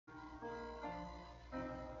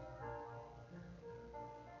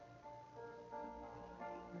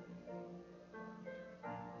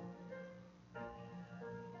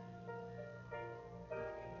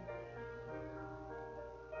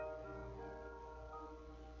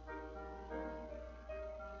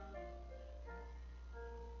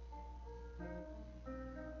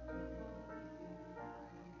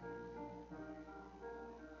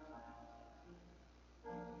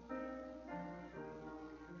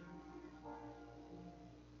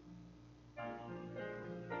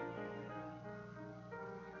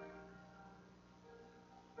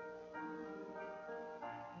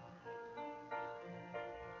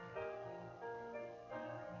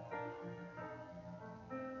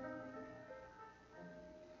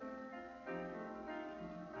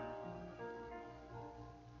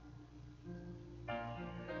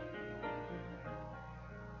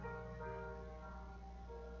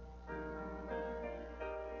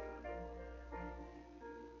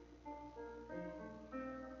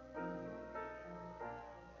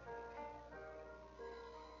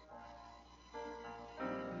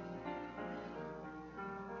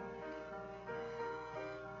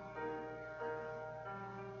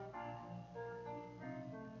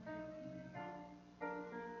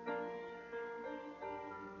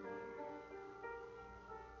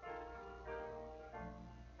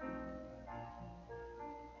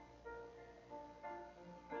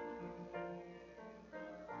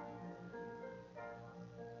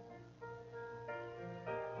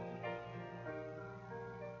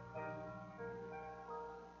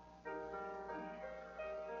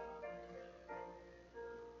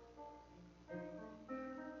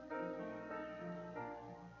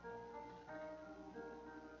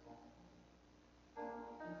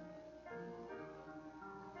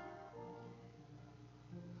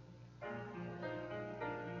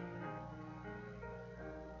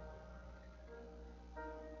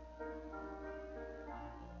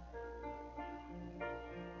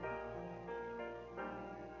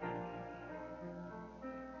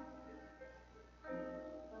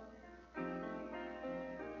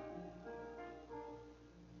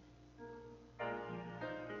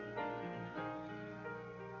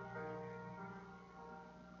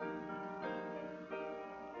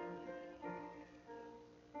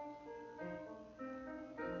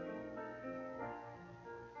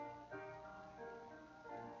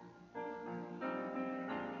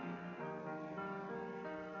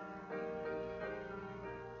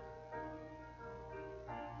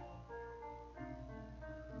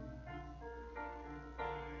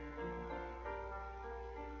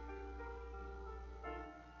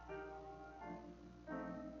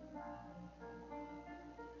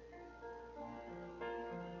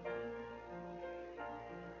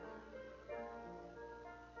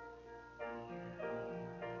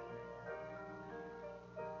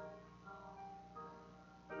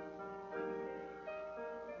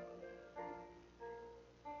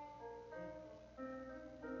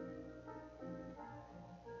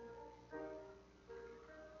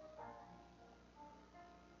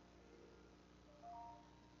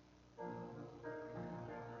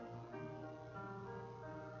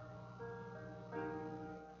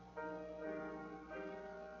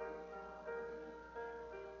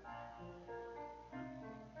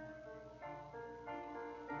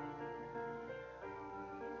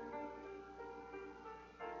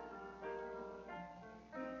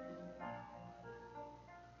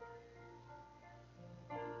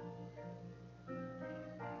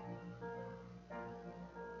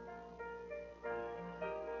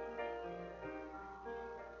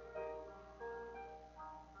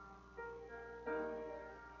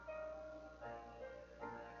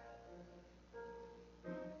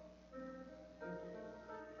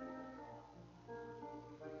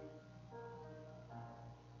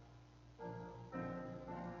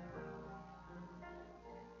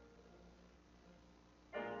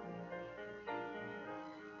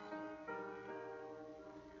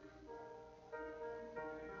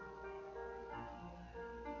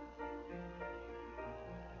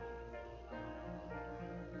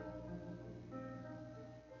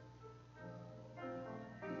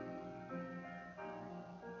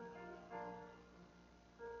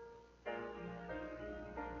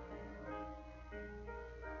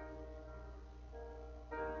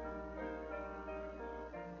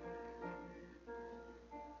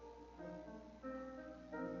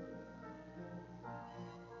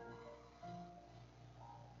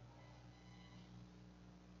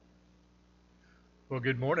Well,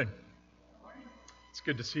 good morning. It's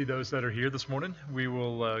good to see those that are here this morning. We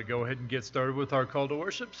will go ahead and get started with our call to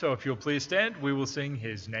worship. So if you'll please stand, we will sing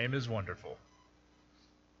His Name is Wonderful.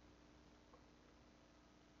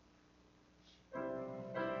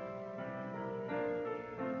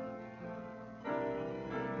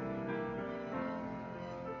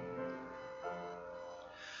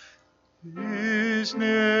 His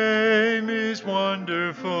name is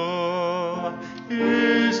wonderful.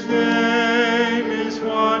 His name is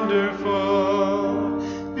wonderful.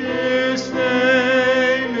 His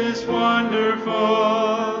name is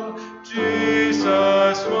wonderful.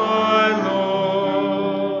 Jesus, my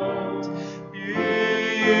Lord. He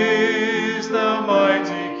is the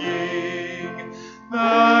mighty King,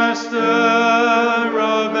 Master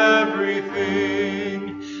of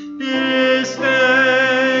everything. His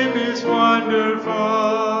name is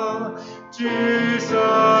wonderful, Jesus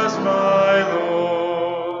my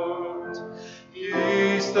Lord.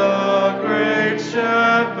 He's the great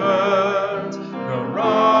shepherd, the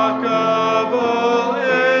rock of all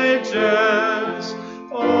ages.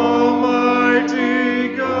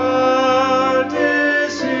 Almighty God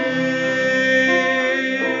is He.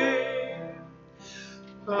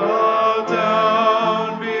 Bow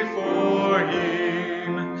down before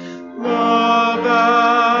Him, love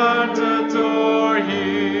and adore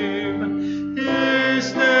Him.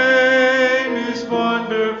 His name is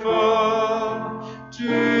wonderful,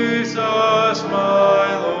 Jesus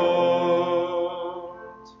my Lord.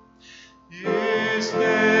 His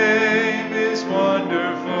name is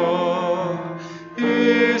wonderful,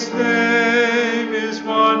 His name is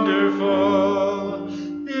wonderful,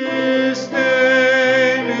 His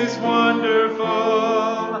name is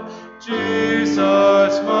wonderful,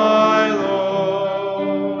 Jesus my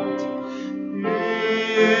Lord.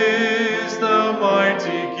 He is the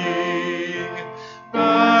mighty King,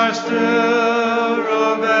 Master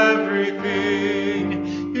of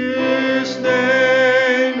everything. His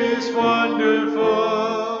name is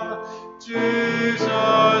wonderful,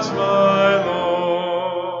 Jesus my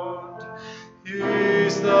Lord.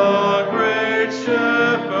 He's the great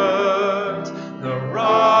shepherd, the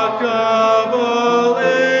rock of all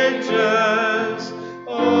ages.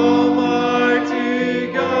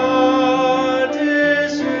 Almighty God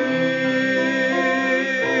is He.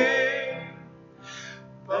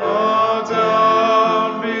 Bow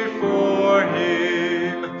down before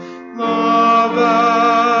Him, love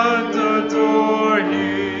and adore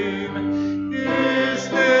Him.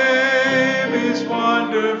 His name is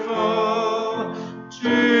wonderful,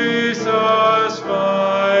 Jesus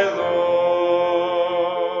my Lord.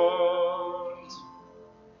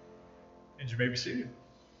 And you may be seated.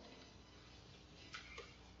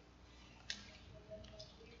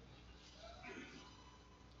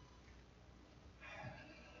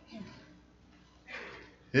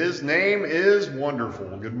 His name is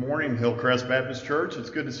wonderful. Good morning, Hillcrest Baptist Church. It's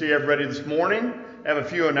good to see everybody this morning. I have a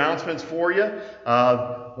few announcements for you.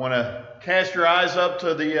 Want to cast your eyes up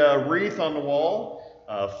to the wreath on the wall.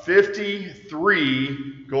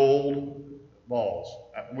 53 gold balls.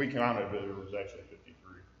 We counted, but it was actually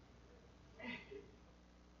 53.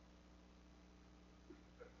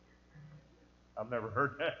 I've never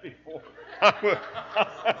heard that before.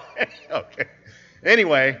 Okay.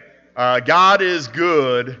 Anyway. God is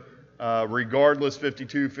good, regardless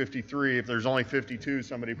 52, 53. If there's only 52,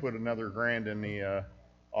 somebody put another grand in the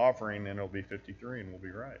offering, and it'll be 53, and we'll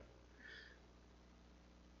be right.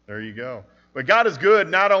 There you go. But God is good.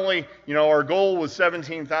 Not only, our goal was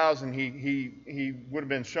 17,000. He would have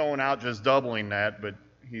been showing out just doubling that, but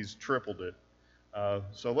He's tripled it.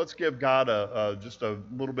 So let's give God just a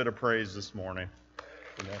little bit of praise this morning.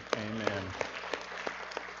 Amen.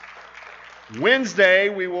 Wednesday,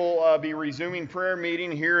 we will be resuming prayer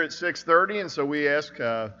meeting here at 6:30, and so we ask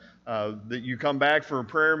that you come back for a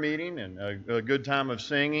prayer meeting and a good time of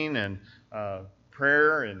singing and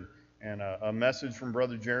prayer and a message from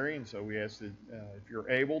Brother Jerry. And so we ask that if you're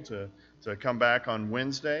able to come back on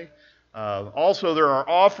Wednesday. Also, there are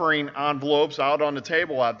offering envelopes out on the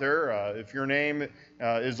table out there. If your name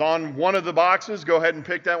is on one of the boxes, go ahead and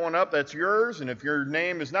pick that one up. That's yours. And if your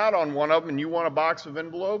name is not on one of them and you want a box of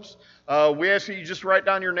envelopes, we ask that you just write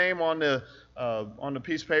down your name on the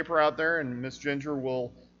piece of paper out there, and Miss Ginger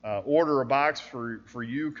will order a box for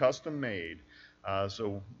you, custom made.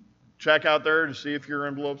 So check out there to see if your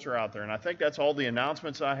envelopes are out there. And I think that's all the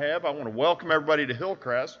announcements I have. I want to welcome everybody to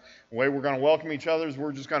Hillcrest. The way we're going to welcome each other is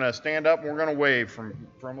we're just going to stand up and we're going to wave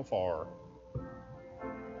from afar.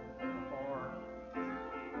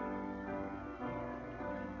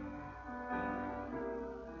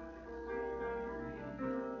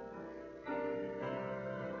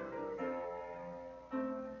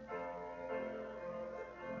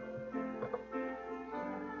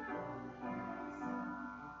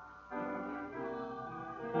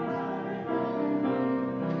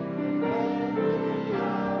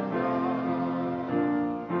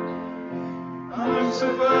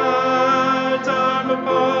 so glad I'm a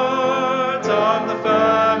part of the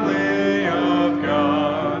family of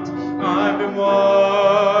God. I've been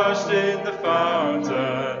washed in the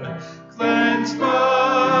fountain, cleansed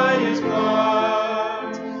by His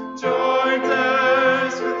blood, joined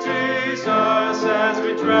hands with Jesus as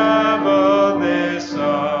we travel this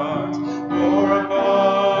earth. For a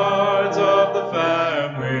part of the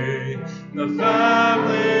family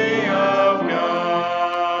of God.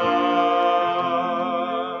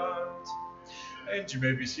 And you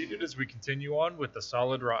may be seated as we continue on with the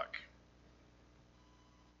Solid Rock.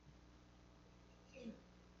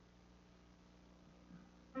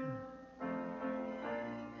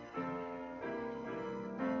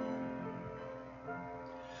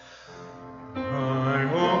 My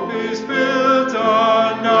hope is built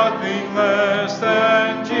on nothing less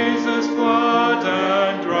than Jesus' blood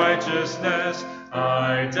and righteousness.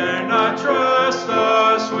 I dare not trust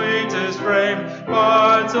the sweetest frame,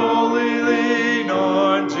 but only lean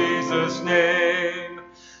on Jesus' name.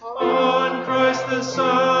 On Christ the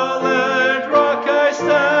solid rock I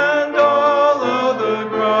stand, all other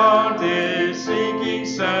ground is sinking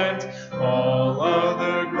sand, all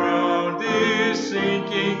other ground is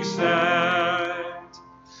sinking sand.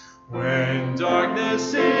 When darkness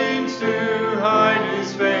seems to hide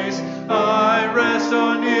His face, I rest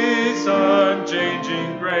on His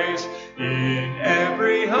unchanging grace. In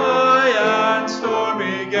every high and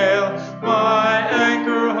stormy gale, my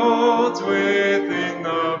anchor holds within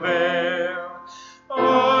the veil.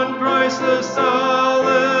 On Christ the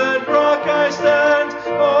solid rock I stand,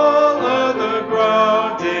 all other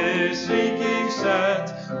ground is sinking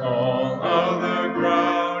sand, all other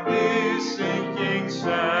ground is sinking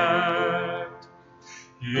sand.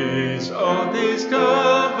 His oath, His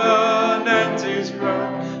covenant, His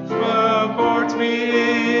crown, supports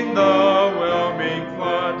me in the whelming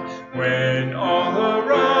flood. When all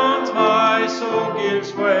around my soul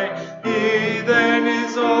gives way, He then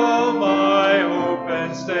is all my hope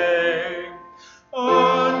and stay.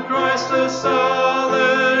 On Christ the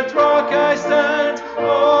solid rock I stand,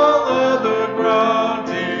 all other ground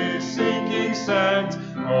is sinking sand,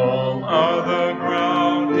 all other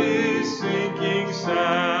ground is sinking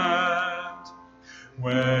sand.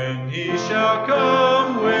 When He shall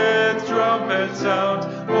come with trumpet sound,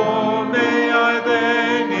 oh, may I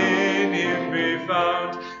then in Him be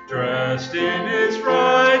found, dressed in His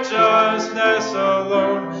righteousness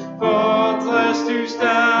alone, faultless to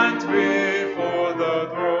stand before the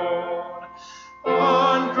throne.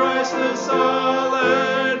 On Christ the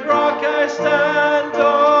solid rock I stand,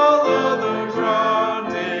 all other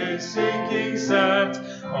ground is sinking sand,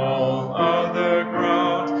 all other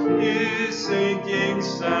ground is sinking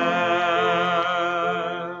sand.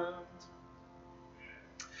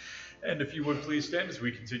 And if you would please stand as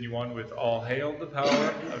we continue on with All Hail the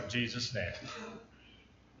Power of Jesus' Name.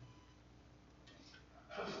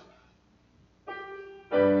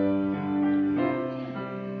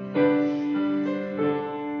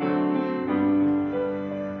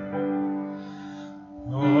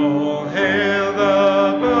 All hail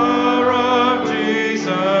the power of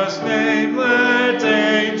Jesus' name, let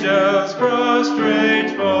angels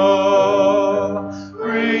prostrate fall.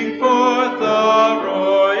 Bring forth the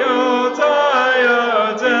royal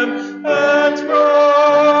diadem and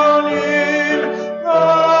crown Him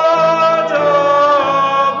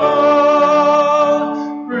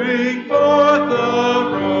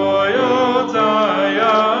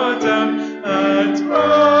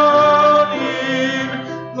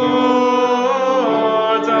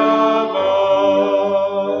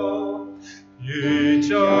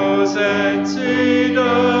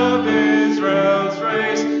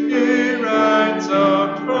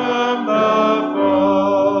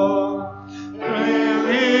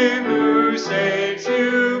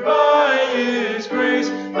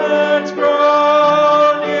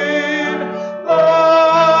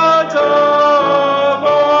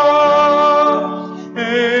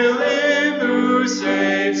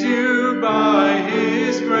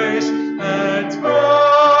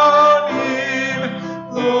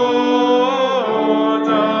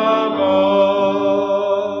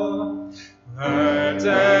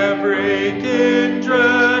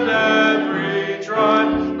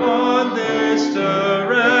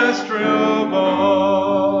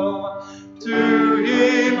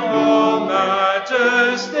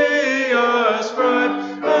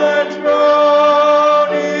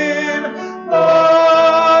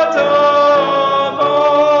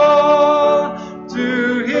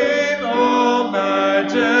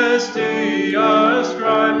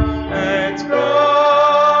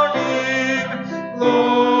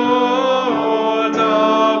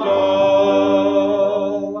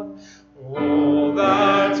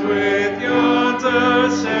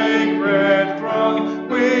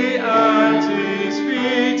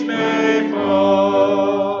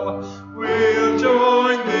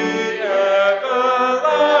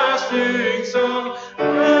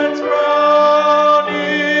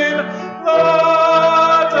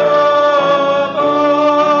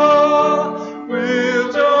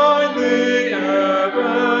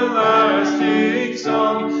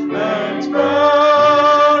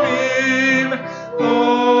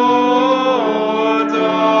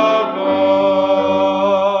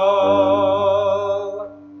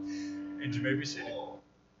you may be seated.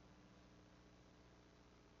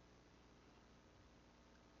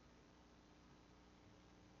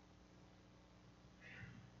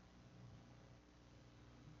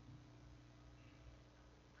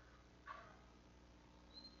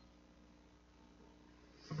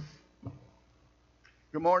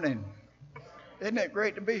 Good morning. Isn't it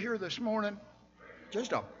great to be here this morning?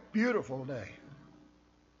 Just a beautiful day.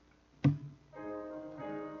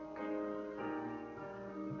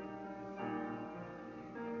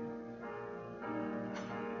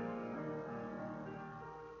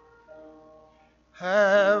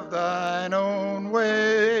 Have thine own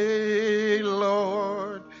way,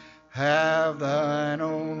 Lord, have thine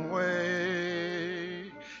own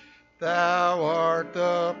way. Thou art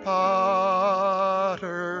the potter,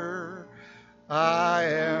 I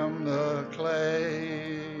am the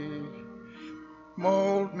clay.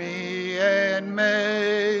 Mold me and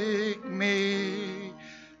make me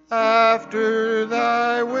after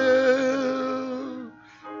thy will,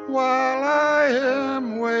 while I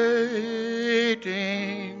am waiting,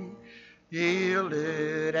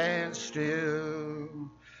 yielded and still.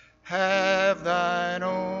 Have thine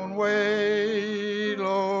own way,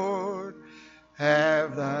 Lord,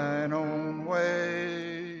 have thine own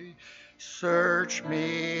way. Search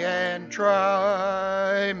me and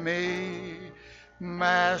try me,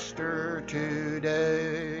 Master,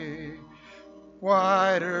 today.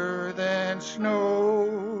 Whiter than snow,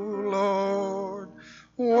 Lord,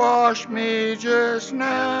 wash me just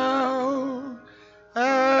now,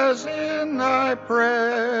 as in thy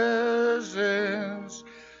presence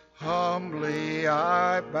humbly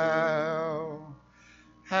I bow.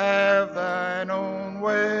 Have thine own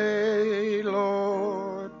way,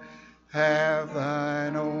 Lord, have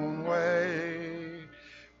thine own way.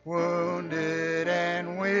 Wounded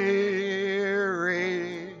and weary,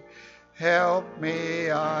 help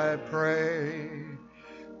me, I pray.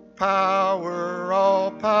 Power,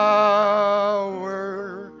 all power,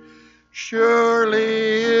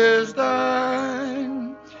 surely is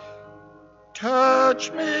thine.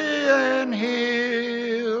 Touch me and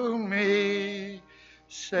heal me,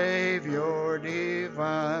 Savior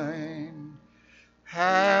divine.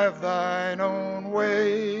 Have thine own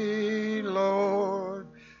way, Lord,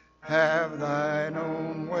 have thine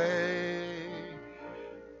own way.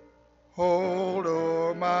 Hold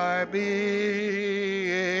o'er my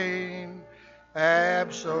being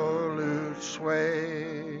absolute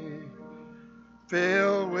sway.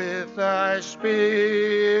 Fill with thy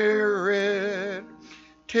Spirit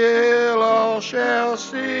till all shall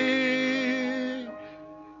see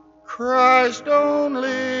Christ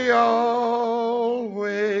only, always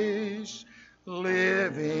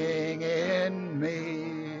living in me.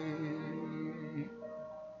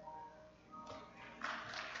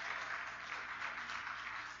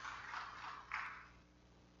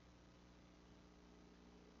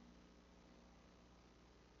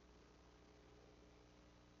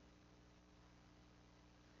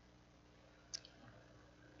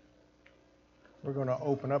 We're going to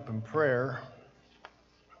open up in prayer.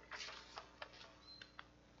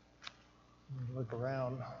 Look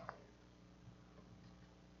around.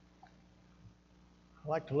 I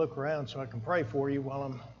like to look around so I can pray for you while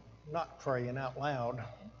I'm not praying out loud.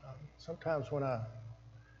 Sometimes when I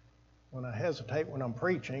hesitate when I'm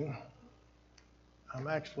preaching, I'm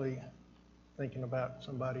actually thinking about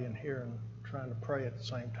somebody in here and trying to pray at the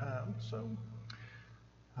same time. So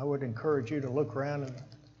I would encourage you to look around and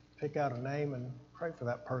pick out a name and pray for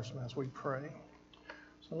that person as we pray.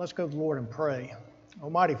 So let's go to the Lord and pray.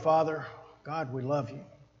 Almighty Father, God, we love you.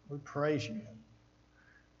 We praise you.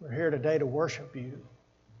 We're here today to worship you.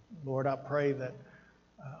 Lord, I pray that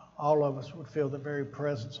all of us would feel the very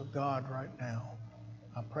presence of God right now.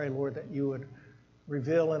 I pray, Lord, that you would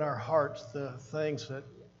reveal in our hearts the things that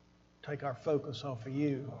take our focus off of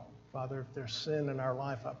you. Father, if there's sin in our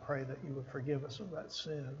life, I pray that you would forgive us of that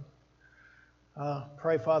sin.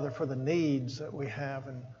 Pray, Father, for the needs that we have,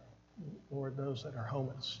 and Lord, those that are home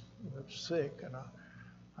and sick. And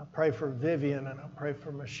I pray for Vivian, and I pray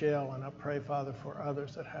for Michelle, and I pray, Father, for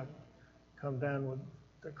others that have come down with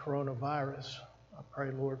the coronavirus. I pray,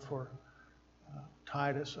 Lord, for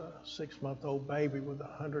Titus, a 6-month-old baby with a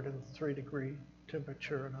 103-degree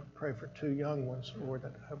temperature, and I pray for 2 young ones, Lord,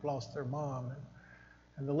 that have lost their mom.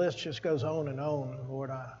 And the list just goes on and on. Lord,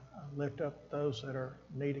 I lift up those that are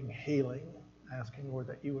needing healing, asking, Lord,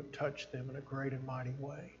 that you would touch them in a great and mighty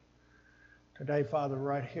way. Today, Father,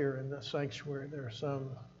 right here in the sanctuary, there are some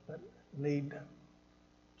that need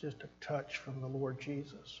just a touch from the Lord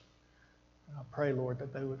Jesus. And I pray, Lord,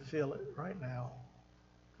 that they would feel it right now.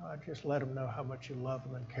 God, just let them know how much you love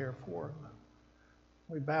them and care for them.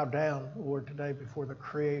 We bow down, Lord, today before the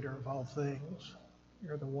Creator of all things.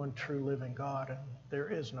 You're the one true living God, and there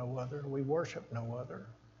is no other. We worship no other.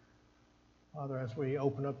 Father, as we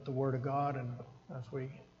open up the Word of God and as we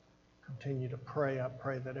continue to pray, I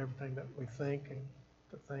pray that everything that we think and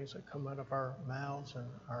the things that come out of our mouths and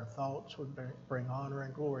our thoughts would bring honor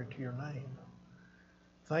and glory to your name.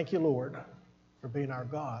 Thank you, Lord, for being our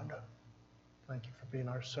God. Thank you for being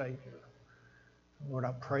our Savior. Lord,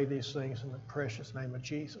 I pray these things in the precious name of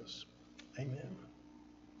Jesus. Amen.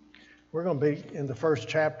 We're going to be in the first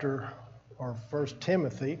chapter, or 1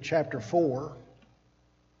 Timothy chapter 4.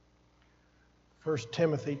 1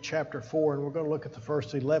 Timothy chapter 4, and we're going to look at the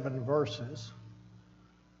first 11 verses.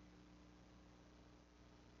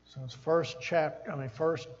 So it's 1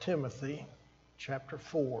 Timothy chapter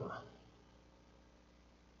 4.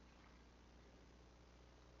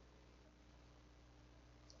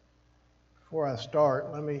 Before I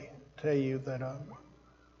start, let me tell you that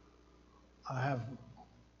I have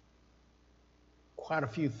quite a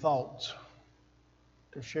few thoughts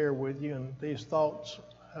to share with you, and these thoughts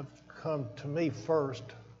have come to me first,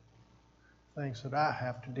 things that I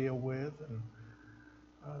have to deal with, and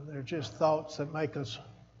they're just thoughts that make us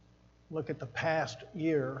look at the past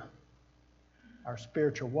year, our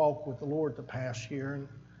spiritual walk with the Lord the past year, and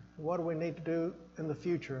what do we need to do in the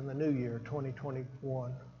future, in the new year,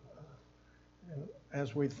 2021. And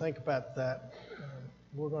as we think about that,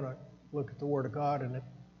 we're going to look at the Word of God, and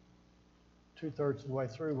 2/3 of the way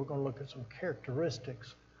through, we're going to look at some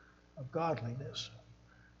characteristics of godliness.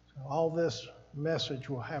 So all this message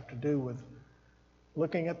will have to do with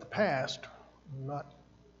looking at the past, not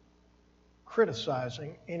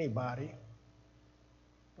criticizing anybody,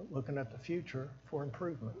 but looking at the future for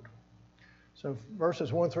improvement. So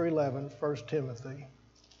verses 1 through 11, 1 Timothy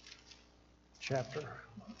chapter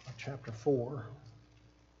 4.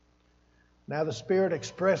 Now the Spirit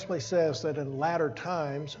expressly says that in latter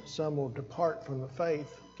times some will depart from the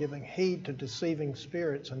faith, giving heed to deceiving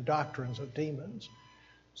spirits and doctrines of demons,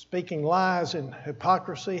 speaking lies in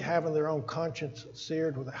hypocrisy, having their own conscience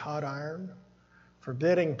seared with a hot iron,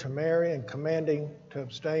 forbidding to marry and commanding to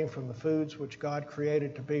abstain from the foods which God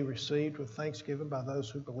created to be received with thanksgiving by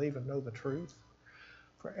those who believe and know the truth.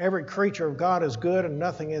 For every creature of God is good, and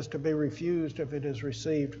nothing is to be refused if it is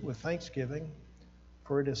received with thanksgiving,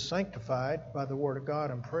 for it is sanctified by the word of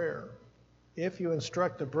God and prayer. If you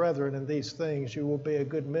instruct the brethren in these things, you will be a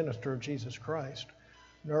good minister of Jesus Christ,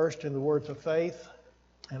 nourished in the words of faith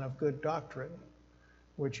and of good doctrine,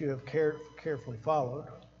 which you have carefully followed.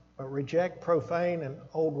 But reject profane and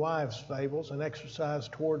old wives' fables, and exercise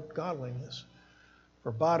toward godliness.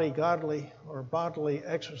 For bodily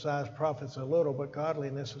exercise profits a little, but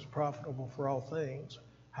godliness is profitable for all things,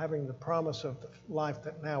 having the promise of the life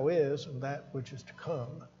that now is and that which is to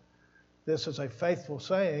come. This is a faithful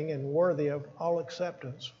saying and worthy of all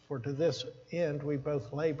acceptance, for to this end we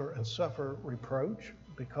both labor and suffer reproach,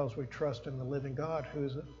 because we trust in the living God, who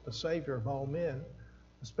is the Savior of all men,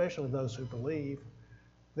 especially those who believe.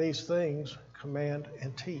 These things command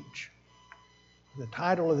and teach. The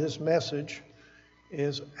title of this message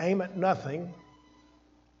is Aim at Nothing,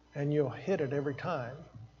 and you'll hit it every time.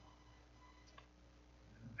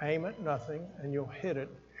 Aim at nothing, and you'll hit it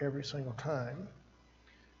every single time.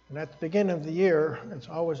 And at the beginning of the year, it's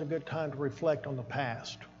always a good time to reflect on the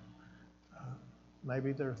past.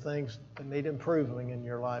 Maybe there are things that need improving in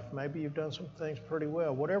your life. Maybe you've done some things pretty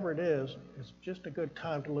well. Whatever it is, it's just a good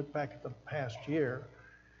time to look back at the past year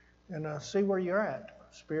and see where you're at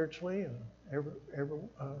spiritually and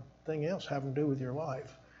everything else having to do with your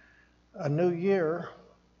life. A new year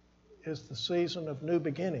is the season of new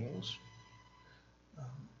beginnings.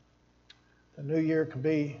 The new year can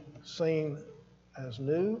be seen as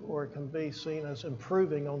new, or it can be seen as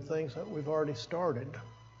improving on things that we've already started.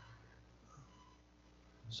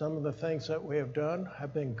 Some of the things that we have done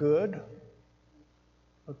have been good,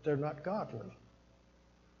 but they're not godly.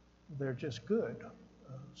 They're just good.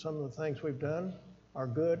 Some of the things we've done are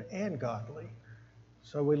good and godly.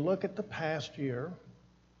 So we look at the past year,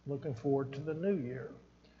 looking forward to the new year.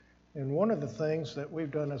 And one of the things that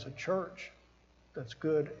we've done as a church that's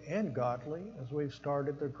good and godly is we've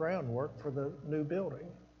started the groundwork for the new building.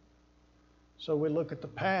 So we look at the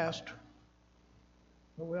past,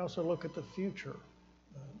 but we also look at the future.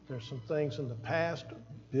 There's some things in the past,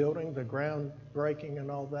 building, the groundbreaking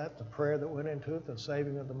and all that, the prayer that went into it, the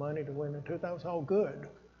saving of the money that went into it, that was all good.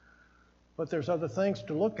 But there's other things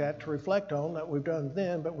to look at, to reflect on, that we've done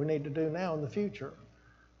then, but we need to do now in the future.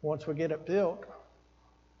 Once we get it built,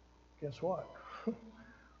 guess what?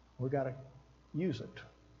 We got to use it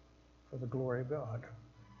for the glory of God.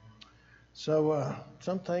 So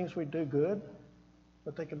some things we do good,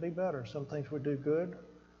 but they can be better. Some things we do good,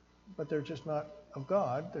 but they're just not of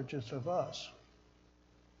God, they're just of us.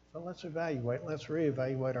 So let's evaluate, let's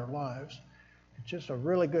reevaluate our lives. It's just a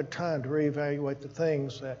really good time to reevaluate the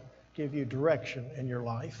things that give you direction in your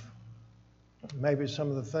life. Maybe some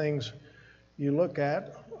of the things you look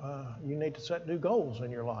at, you need to set new goals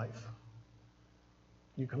in your life.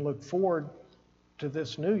 You can look forward to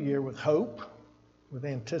this new year with hope, with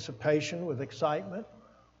anticipation, with excitement,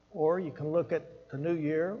 or you can look at the new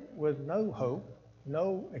year with no hope,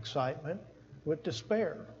 no excitement, with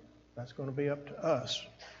despair. That's going to be up to us.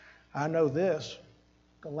 I know this,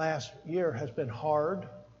 the last year has been hard,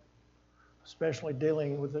 especially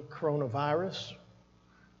dealing with the coronavirus,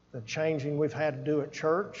 the changing we've had to do at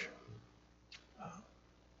church.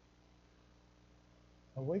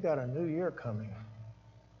 But we got a new year coming.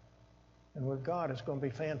 And with God, it's going to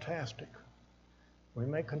be fantastic. We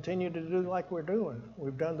may continue to do like we're doing.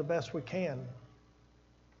 We've done the best we can.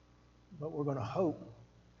 But we're going to hope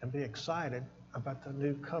and be excited about the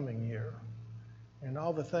new coming year and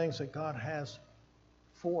all the things that God has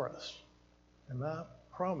for us. And I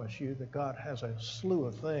promise you that God has a slew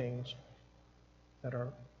of things that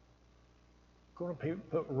are going to be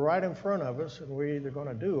put right in front of us, and we're either going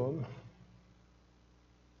to do them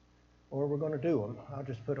or we're going to do them. I'll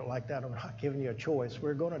just put it like that. I'm not giving you a choice.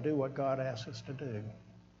 We're going to do what God asks us to do.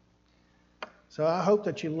 So I hope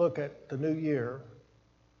that you look at the new year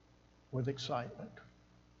with excitement,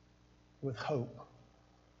 with hope.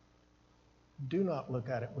 Do not look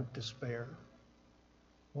at it with despair.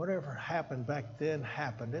 Whatever happened back then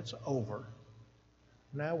happened. It's over.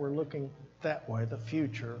 Now we're looking that way, the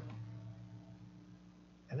future,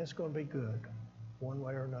 and it's going to be good one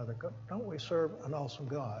way or another. Don't we serve an awesome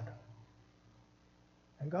God?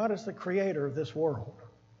 And God is the creator of this world.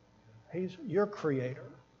 He's your creator.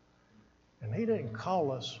 And He didn't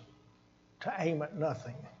call us to aim at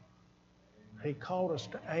nothing. He called us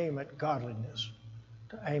to aim at godliness,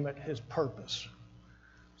 to aim at His purpose.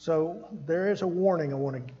 So there is a warning I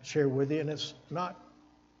want to share with you, and it's not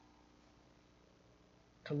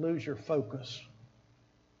to lose your focus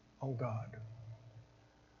on God.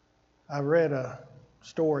 I read a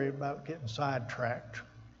story about getting sidetracked.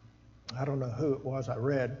 I don't know who it was I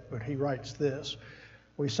read, but he writes this: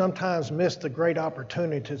 we sometimes miss the great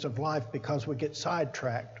opportunities of life because we get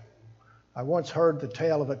sidetracked. I once heard the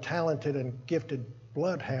tale of a talented and gifted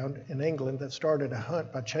bloodhound in England that started a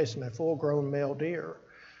hunt by chasing a full-grown male deer.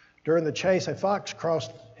 During the chase, a fox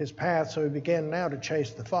crossed his path, so he began now to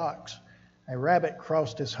chase the fox. A rabbit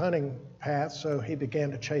crossed his hunting path, so he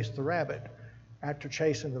began to chase the rabbit. After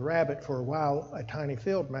chasing the rabbit for a while, a tiny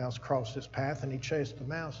field mouse crossed his path, and he chased the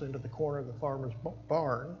mouse into the corner of the farmer's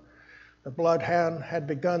barn. The bloodhound had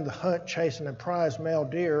begun the hunt chasing a prize male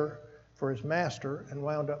deer for his master and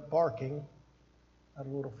wound up barking at a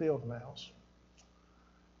little field mouse.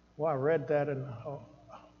 Well, I read that and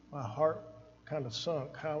my heart kind of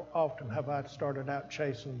sunk. How often have I started out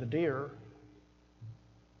chasing the deer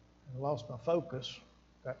and lost my focus,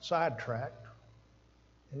 got sidetracked,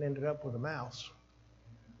 and ended up with a mouse,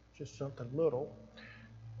 just something little.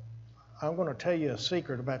 I'm going to tell you a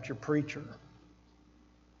secret about your preacher.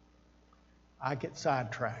 I get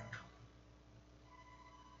sidetracked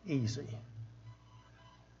easy,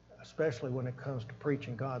 especially when it comes to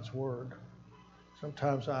preaching God's Word.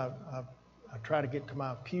 Sometimes I try to get to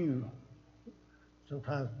my pew,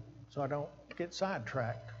 sometimes so I don't get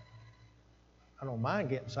sidetracked. I don't mind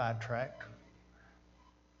getting sidetracked,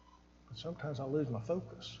 but sometimes I lose my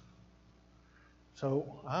focus.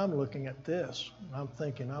 So I'm looking at this, and I'm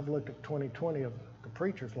thinking, I've looked at 2020 of the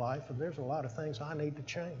preacher's life, and there's a lot of things I need to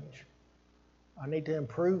change. I need to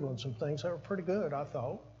improve on some things that were pretty good, I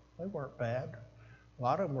thought. They weren't bad. A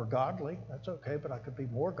lot of them were godly. That's okay, but I could be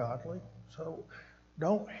more godly. So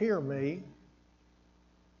don't hear me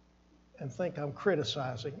and think I'm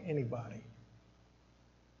criticizing anybody.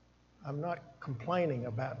 I'm not complaining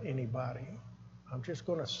about anybody. I'm just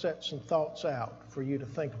going to set some thoughts out for you to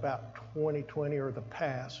think about 2020 or the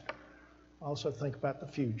past. Also think about the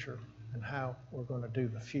future and how we're going to do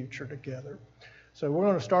the future together. So we're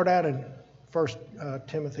going to start out in 1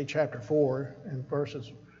 Timothy chapter 4 and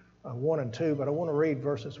verses 1 and 2, but I want to read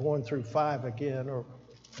verses 1 through 5 again,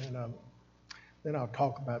 and then I'll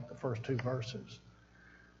talk about the first two verses.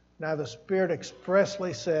 Now the Spirit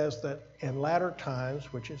expressly says that in latter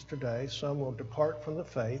times, which is today, some will depart from the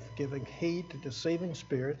faith, giving heed to deceiving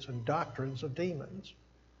spirits and doctrines of demons,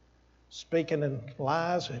 speaking in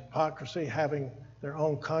lies, hypocrisy, having their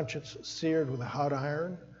own conscience seared with a hot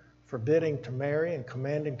iron, forbidding to marry and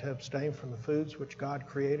commanding to abstain from the foods which God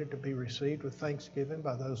created to be received with thanksgiving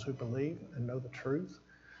by those who believe and know the truth.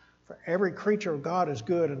 For every creature of God is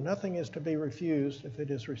good, and nothing is to be refused if it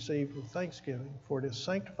is received with thanksgiving, for it is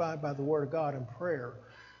sanctified by the word of God and prayer.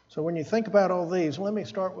 So when you think about all these, let me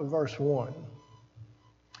start with verse 1.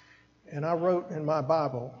 And I wrote in my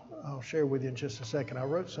Bible, I'll share with you in just a second, I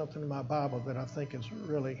wrote something in my Bible that I think is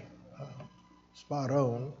really spot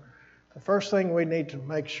on. The first thing we need to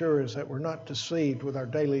make sure is that we're not deceived with our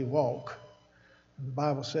daily walk. And the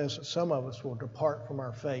Bible says that some of us will depart from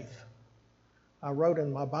our faith. I wrote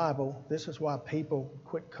in my Bible, this is why people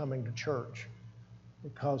quit coming to church,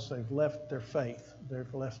 because they've left their faith.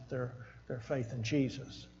 They've left their faith in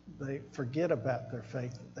Jesus. They forget about their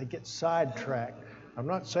faith. They get sidetracked. I'm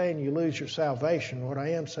not saying you lose your salvation. What I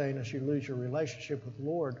am saying is you lose your relationship with the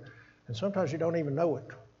Lord, and sometimes you don't even know it.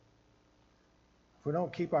 If we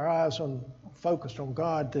don't keep our eyes focused on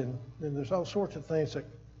God, then there's all sorts of things that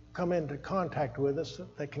come into contact with us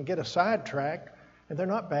that can get us sidetracked, and they're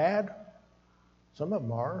not bad. Some of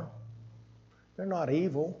them are. They're not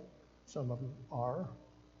evil. Some of them are.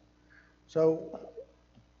 So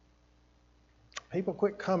people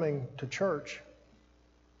quit coming to church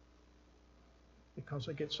because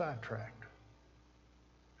they get sidetracked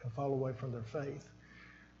and fall away from their faith.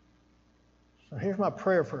 So here's my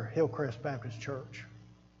prayer for Hillcrest Baptist Church.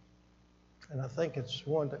 And I think it's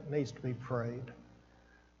one that needs to be prayed.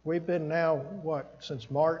 We've been now,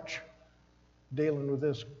 since March, dealing with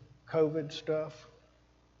this COVID stuff.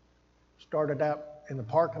 Started out in the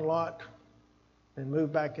parking lot, then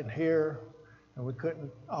moved back in here, and we couldn't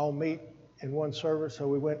all meet in one service, so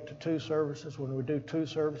we went to 2 services. When we do 2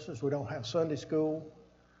 services, we don't have Sunday school.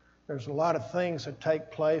 There's a lot of things that take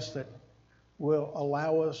place that will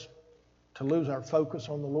allow us to lose our focus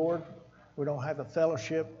on the Lord. We don't have the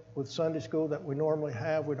fellowship with Sunday school that we normally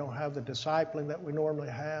have. We don't have the discipling that we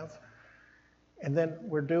normally have. And then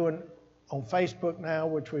we're doing on Facebook now,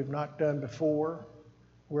 which we've not done before.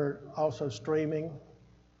 We're also streaming.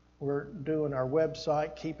 We're doing our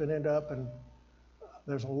website, keeping it up, and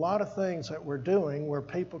there's a lot of things that we're doing where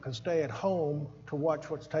people can stay at home to watch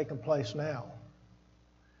what's taking place now,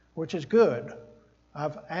 which is good.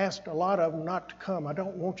 I've asked a lot of them not to come. I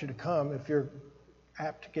don't want you to come if you're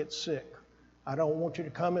apt to get sick. I don't want you to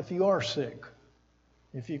come if you are sick.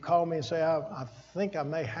 If you call me and say, I think I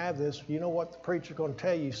may have this, you know what the preacher's going to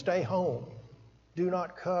tell you? Stay home. Do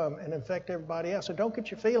not come and infect everybody else. So don't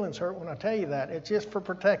get your feelings hurt when I tell you that. It's just for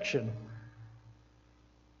protection.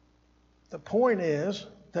 The point is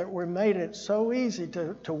that we made it so easy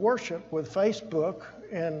to worship with Facebook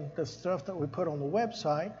and the stuff that we put on the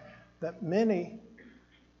website that many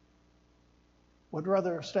would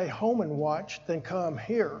rather stay home and watch than come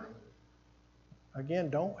here. Again,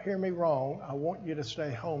 don't hear me wrong. I want you to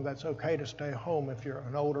stay home. That's okay to stay home if you're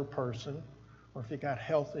an older person or if you got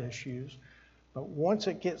health issues. But once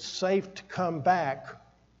it gets safe to come back,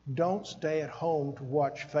 don't stay at home to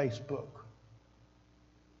watch Facebook.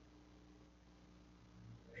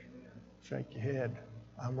 Shake your head.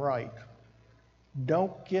 I'm right.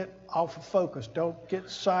 Don't get off of focus. Don't get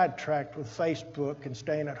sidetracked with Facebook and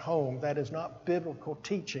staying at home. That is not biblical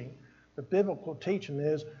teaching. The biblical teaching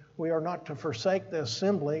is we are not to forsake the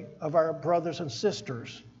assembly of our brothers and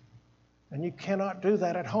sisters. And you cannot do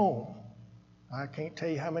that at home. I can't tell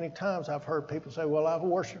you how many times I've heard people say, well, I've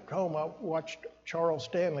worshiped home. I watched Charles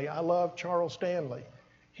Stanley. I love Charles Stanley.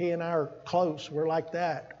 He and I are close. We're like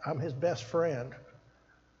that. I'm his best friend.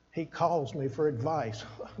 He calls me for advice.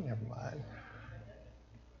 Never mind.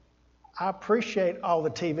 I appreciate all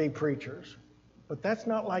the TV preachers, but that's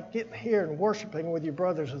not like getting here and worshiping with your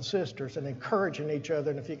brothers and sisters and encouraging each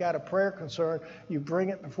other. And if you got a prayer concern, you bring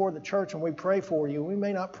it before the church and we pray for you. We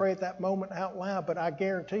may not pray at that moment out loud, but I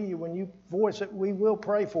guarantee you when you voice it, we will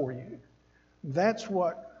pray for you. That's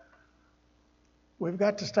what we've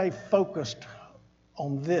got to stay focused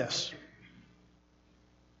on this.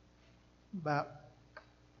 About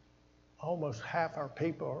almost half our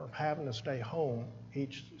people are having to stay home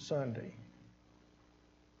each Sunday.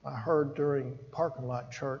 I heard during parking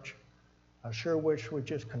lot church, I sure wish we'd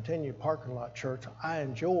just continue parking lot church. I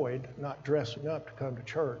enjoyed not dressing up to come to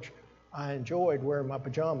church. I enjoyed wearing my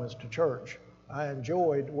pajamas to church. I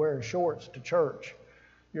enjoyed wearing shorts to church.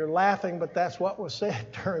 You're laughing, but that's what was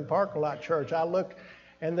said during parking lot church. I looked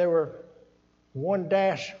and there were one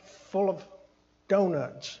dash full of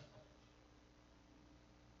donuts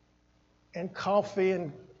and coffee,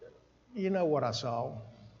 and you know what I saw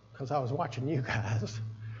because I was watching you guys.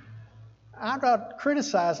 I'm not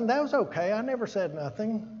criticizing. That was okay. I never said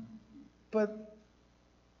nothing. But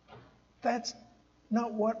that's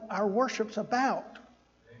not what our worship's about.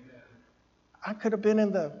 Amen. I could have been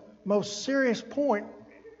in the most serious point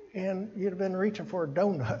and you'd have been reaching for a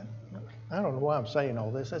donut. I don't know why I'm saying all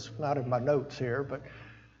this. It's not in my notes here, but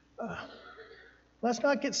let's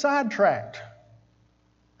not get sidetracked.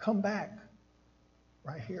 Come back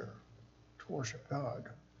right here to worship God.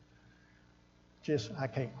 I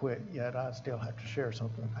can't quit yet. I still have to share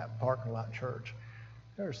something about parking lot church.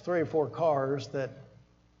 There's 3 or 4 cars that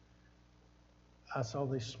I saw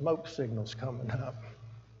these smoke signals coming up.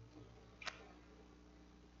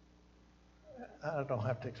 I don't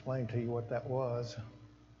have to explain to you what that was.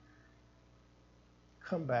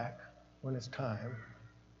 Come back when it's time.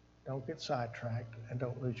 Don't get sidetracked and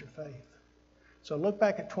don't lose your faith. So look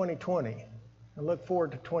back at 2020 and look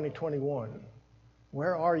forward to 2021.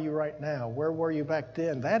 Where are you right now? Where were you back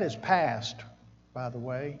then? That is past, by the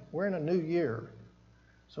way. We're in a new year.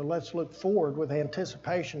 So let's look forward with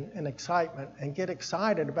anticipation and excitement and get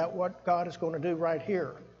excited about what God is going to do right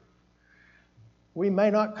here. We may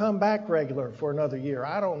not come back regular for another year.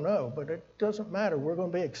 I don't know, but it doesn't matter. We're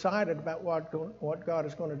going to be excited about what God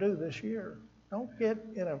is going to do this year. Don't get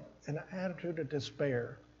in an attitude of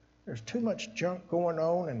despair. There's too much junk going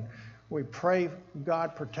on, and we pray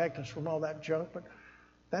God protect us from all that junk, but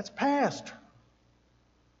that's past.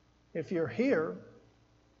 If you're here,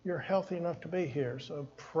 you're healthy enough to be here. So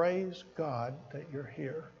praise God that you're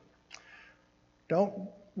here. Don't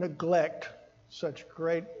neglect such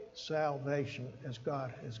great salvation as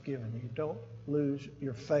God has given you. Don't lose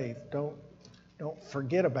your faith. Don't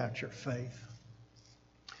forget about your faith.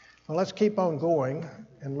 Well, let's keep on going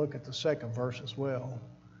and look at the second verse as well.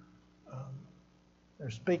 They're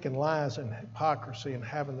speaking lies and hypocrisy and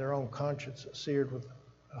having their own conscience seared with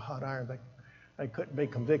a hot iron. They couldn't be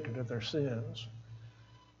convicted of their sins.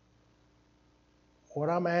 What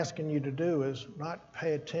I'm asking you to do is not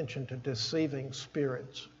pay attention to deceiving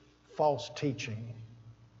spirits, false teaching.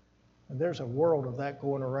 And there's a world of that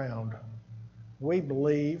going around. We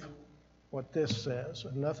believe what this says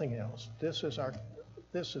and nothing else. This is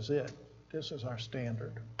it. This is our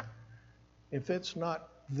standard. If it's not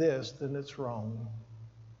this, then it's wrong.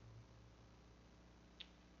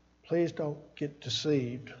 Please don't get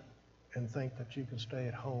deceived and think that you can stay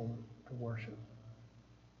at home to worship.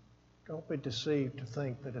 Don't be deceived to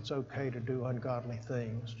think that it's okay to do ungodly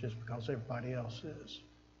things just because everybody else is.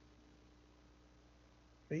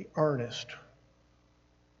 Be earnest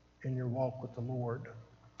in your walk with the Lord.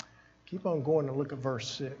 Keep on going and look at verse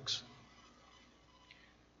 6.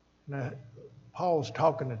 Now, Paul's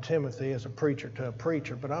talking to Timothy as a preacher to a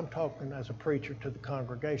preacher, but I'm talking as a preacher to the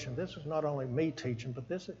congregation. This is not only me teaching, but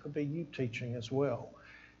it could be you teaching as well.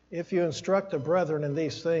 If you instruct the brethren in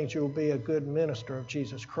these things, you will be a good minister of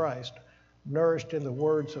Jesus Christ, nourished in the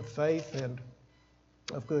words of faith and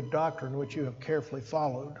of good doctrine, which you have carefully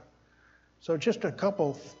followed. So just a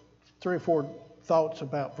couple, 3 or 4 thoughts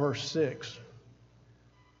about verse 6.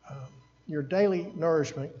 Your daily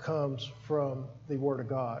nourishment comes from the Word of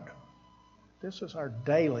God. This is our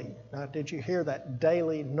daily. Now, did you hear that?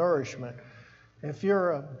 Daily nourishment. If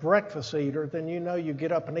you're a breakfast eater, then you know you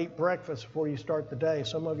get up and eat breakfast before you start the day.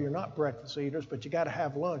 Some of you are not breakfast eaters, but you got to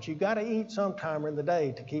have lunch. You got to eat sometime in the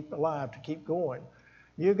day to keep alive, to keep going.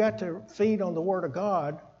 You got to feed on the Word of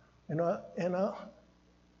God and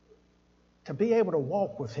to be able to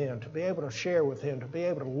walk with Him, to be able to share with Him, to be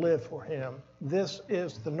able to live for Him. This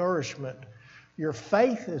is the nourishment. Your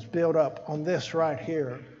faith is built up on this right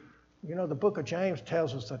here. You know, the book of James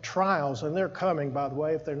tells us the trials, and they're coming, by the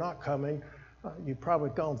way. If they're not coming, you've probably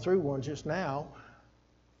gone through one just now.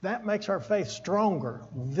 That makes our faith stronger.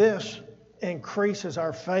 This increases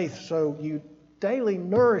our faith. So you daily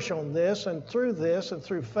nourish on this, and through this and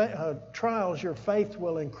through trials, your faith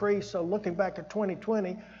will increase. So looking back at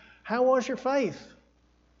 2020, how was your faith?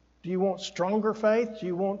 Do you want stronger faith? Do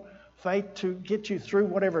you want faith to get you through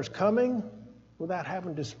whatever's coming without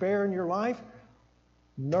having despair in your life?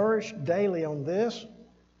 Nourish daily on this.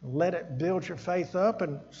 Let it build your faith up.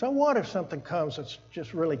 And so what if something comes that's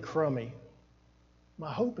just really crummy?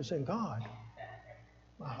 My hope is in God.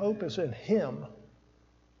 My hope is in Him.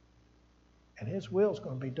 And His will is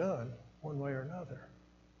going to be done one way or another.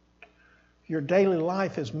 Your daily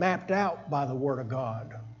life is mapped out by the Word of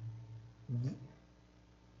God.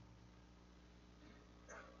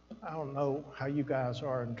 I don't know how you guys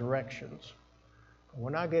are in directions. But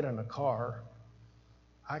when I get in a car,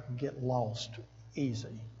 I can get lost easy.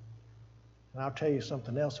 And I'll tell you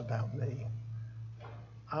something else about me.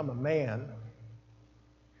 I'm a man,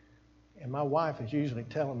 and my wife is usually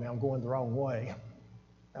telling me I'm going the wrong way.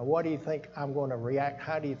 Now, what do you think I'm going to react?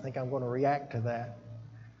 How do you think I'm going to react to that?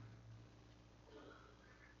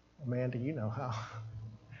 Amanda, you know how.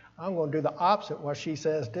 I'm going to do the opposite what she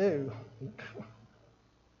says do.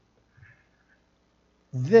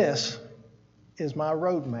 This is my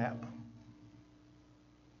roadmap.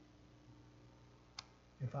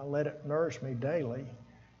 if I let it nourish me daily,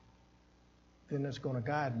 then it's going to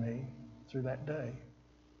guide me through that day.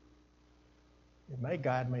 It may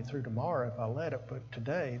guide me through tomorrow if I let it, but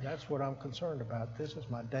today, that's what I'm concerned about. This is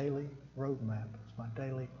my daily roadmap. It's my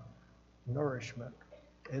daily nourishment.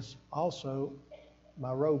 It's also my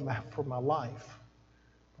roadmap for my life.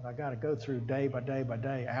 But I got to go through day by day by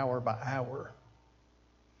day, hour by hour.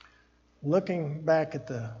 Looking back at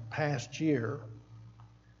the past year,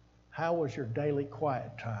 how was your daily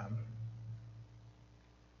quiet time?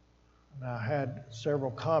 And I had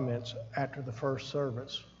several comments after the first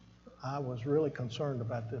service. I was really concerned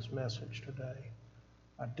about this message today.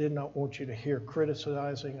 I did not want you to hear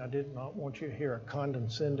criticizing. I did not want you to hear a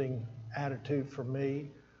condescending attitude from me.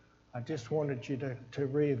 I just wanted you to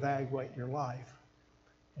reevaluate your life.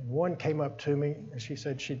 And one came up to me and she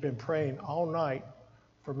said she'd been praying all night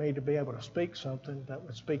for me to be able to speak something that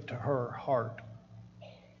would speak to her heart.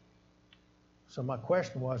 So my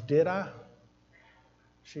question was, did I?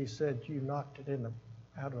 She said, you knocked it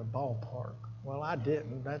out of the ballpark. Well, I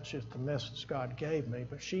didn't. That's just the message God gave me.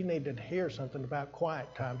 But she needed to hear something about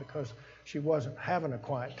quiet time because she wasn't having a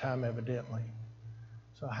quiet time evidently.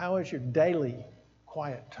 So how is your daily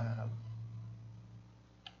quiet time?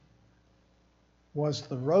 Was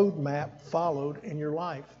the roadmap followed in your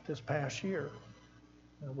life this past year?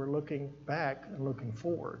 Now we're looking back and looking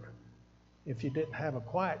forward. If you didn't have a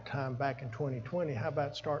quiet time back in 2020, how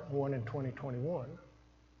about starting one in 2021?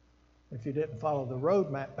 If you didn't follow the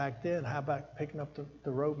roadmap back then, how about picking up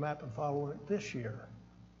the roadmap and following it this year?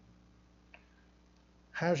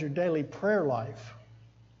 How's your daily prayer life?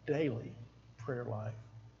 Daily prayer life.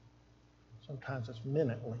 Sometimes it's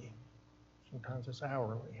minutely. Sometimes it's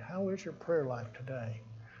hourly. How is your prayer life today?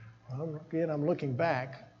 Well, again, I'm looking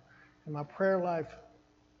back, and my prayer life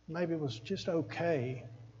maybe was just okay.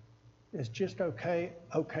 Is just okay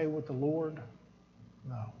with the Lord?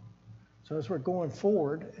 No. So as we're going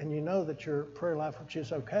forward, and you know that your prayer life was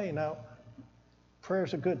just okay. Now,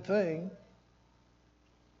 prayer's a good thing,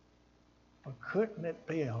 but couldn't it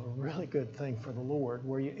be a really good thing for the Lord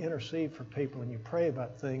where you intercede for people and you pray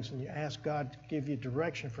about things and you ask God to give you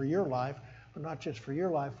direction for your life, but not just for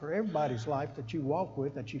your life, for everybody's life that you walk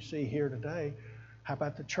with, that you see here today. How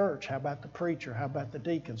about the church? How about the preacher? How about the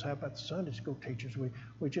deacons? How about the Sunday school teachers?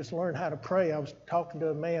 We just learned how to pray. I was talking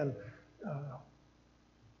to a man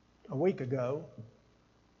a week ago,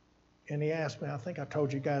 and he asked me, I think I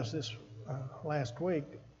told you guys this last week,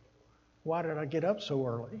 why did I get up so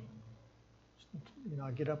early? You know,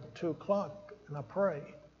 I get up at 2 o'clock and I pray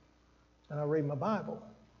and I read my Bible.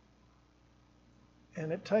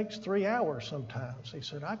 And it takes 3 hours sometimes. He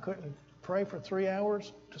said, I couldn't pray for 3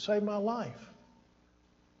 hours to save my life.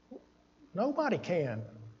 Nobody can.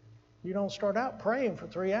 You don't start out praying for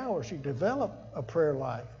 3 hours. You develop a prayer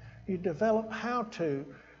life. You develop how to,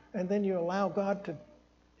 and then you allow God to,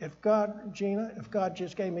 if God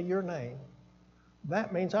just gave me your name,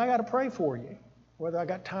 that means I got to pray for you, whether I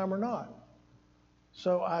got time or not.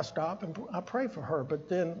 So I stop and I pray for her, but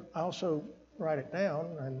then I also write it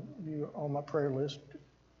down, and you're on my prayer list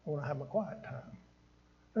when I have my quiet time.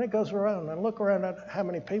 And it goes around, and look around at how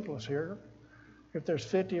many people is here. If there's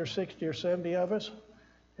 50 or 60 or 70 of us,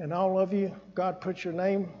 and all of you, God put your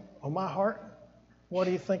name on my heart, what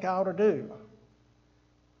do you think I ought to do?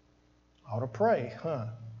 I ought to pray,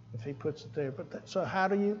 if he puts it there. So how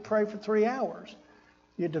do you pray for 3 hours?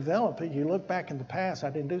 You develop it. You look back in the past. I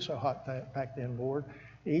didn't do so hot back then, Lord.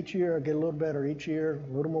 Each year I get a little better. Each year,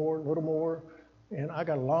 a little more. And I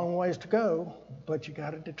got a long ways to go, but you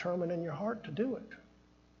got to determine in your heart to do it.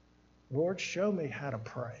 Lord, show me how to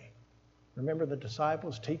pray. Remember the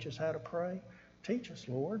disciples teach us how to pray? Teach us,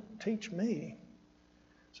 Lord. Teach me.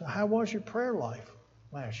 So how was your prayer life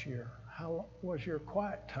last year? How was your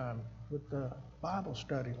quiet time with the Bible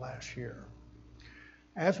study last year?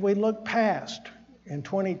 As we look past in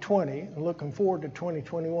 2020 and looking forward to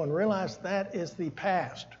 2021, realize that is the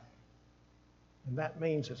past. And that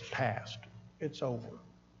means it's past. It's over.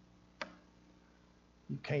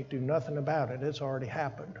 You can't do nothing about it. It's already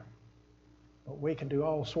happened. But we can do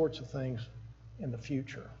all sorts of things in the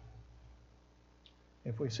future.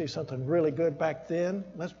 If we see something really good back then,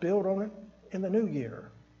 let's build on it in the new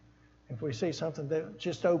year. If we see something that's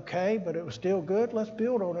just okay, but it was still good, let's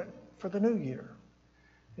build on it for the new year.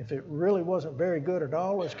 If it really wasn't very good at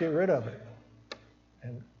all, let's get rid of it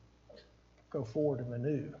and go forward in the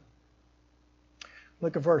new.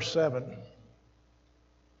 Look at verse 7.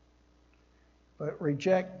 But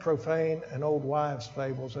reject profane and old wives'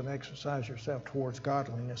 fables and exercise yourself towards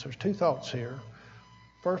godliness. There's two thoughts here.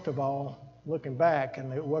 First of all, looking back,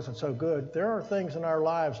 and it wasn't so good, there are things in our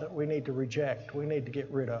lives that we need to reject, we need to get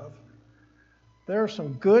rid of. There are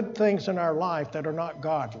some good things in our life that are not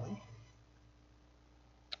godly.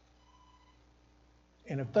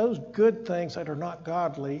 And if those good things that are not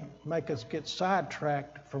godly make us get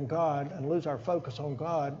sidetracked from God and lose our focus on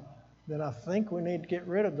God, then I think we need to get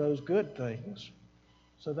rid of those good things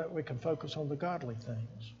so that we can focus on the godly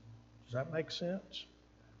things. Does that make sense?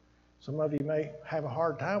 Some of you may have a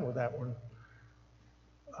hard time with that one.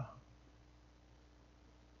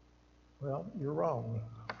 Well, you're wrong.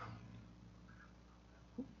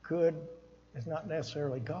 Good is not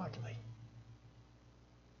necessarily godly.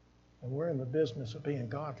 And we're in the business of being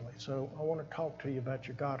godly. So I want to talk to you about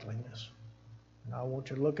your godliness. And I want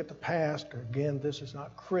you to look at the past. Again, this is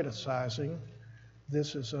not criticizing.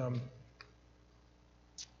 This is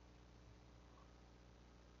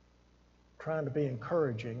trying to be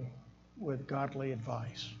encouraging with godly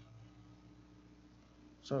advice.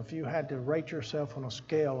 So if you had to rate yourself on a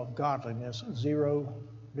scale of godliness, 0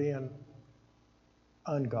 being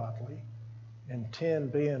ungodly and 10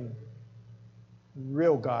 being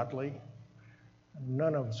real godly,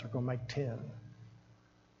 none of us are going to make 10.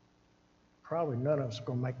 Probably none of us are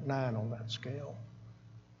going to make 9 on that scale.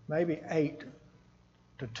 Maybe 8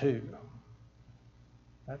 to 2.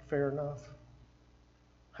 That fair enough?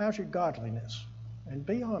 How's your godliness? And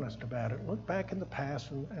be honest about it. Look back in the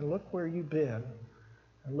past and look where you've been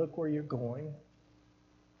and look where you're going.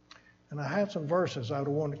 And I have some verses I would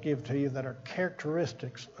want to give to you that are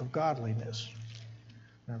characteristics of godliness.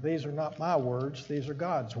 Now, these are not my words. These are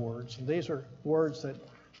God's words. And these are words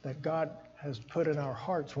that God has put in our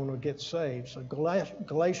hearts when we get saved. So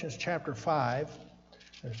Galatians chapter 5,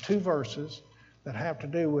 there's 2 verses that have to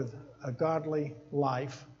do with a godly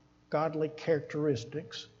life, godly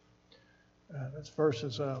characteristics. That's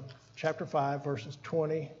verses chapter 5, verses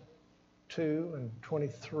 22 and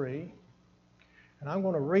 23. And I'm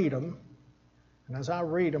going to read them. And as I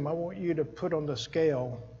read them, I want you to put on the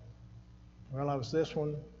scale, well, I was this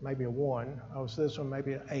one, maybe a 1. I was this one,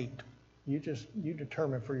 maybe an 8. You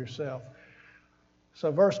determine for yourself.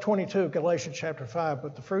 So verse 22 of Galatians chapter 5,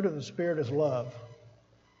 but the fruit of the Spirit is love.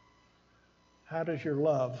 How does your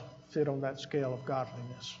love fit on that scale of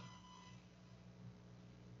godliness?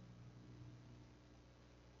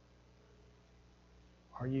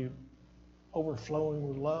 Are you overflowing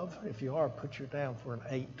with love? If you are, put you down for an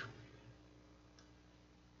 8.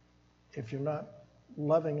 If you're not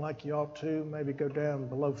loving like you ought to, maybe go down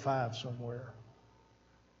below 5 somewhere.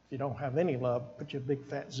 If you don't have any love, put you a big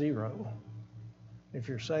fat 0. If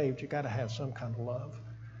you're saved, you got to have some kind of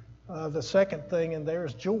love. The second thing in there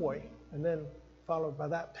is joy, and then followed by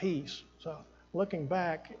that peace. So looking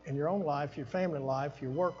back in your own life, your family life,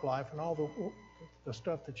 your work life, and all the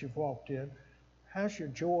stuff that you've walked in, how's your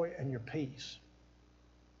joy and your peace?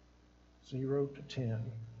 0 to 10.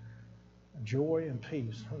 Joy and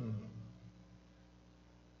peace.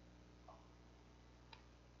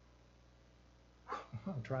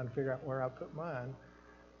 I'm trying to figure out where I put mine.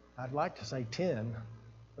 I'd like to say 10,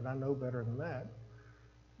 but I know better than that.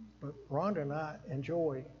 But Rhonda and I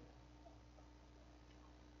enjoy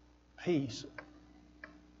peace.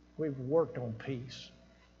 We've worked on peace.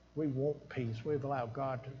 We want peace. We've allowed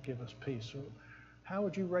God to give us peace. So how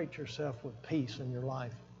would you rate yourself with peace in your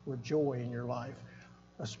life, with joy in your life?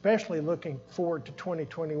 Especially looking forward to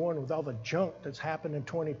 2021 with all the junk that's happened in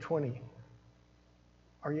 2020.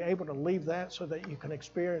 Are you able to leave that so that you can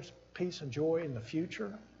experience peace and joy in the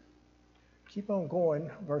future? Keep on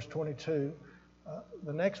going, verse 22.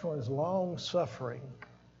 The next one is long suffering.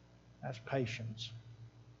 That's patience.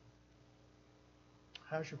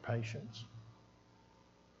 How's your patience?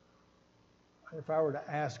 If I were to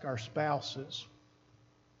ask our spouses,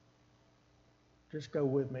 just go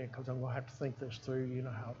with me because I'm going to have to think this through. You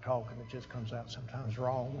know how I talk and it just comes out sometimes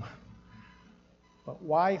wrong. But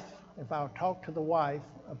wife, if I would talk to the wife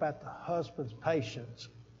about the husband's patience,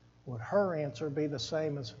 would her answer be the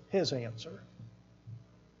same as his answer?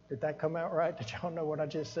 Did that come out right? Did y'all know what I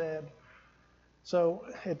just said? So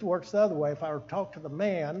it works the other way. If I were to talk to the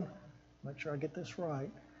man, make sure I get this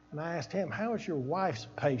right, and I asked him, how is your wife's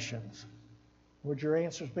patience? Would your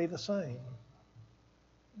answers be the same?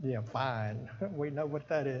 Yeah, fine. We know what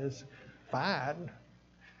that is. Fine.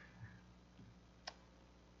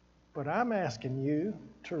 But I'm asking you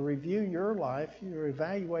to review your life, you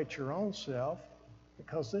evaluate your own self,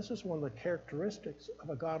 because this is one of the characteristics of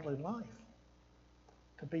a godly life,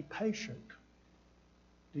 to be patient.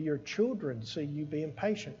 Do your children see you being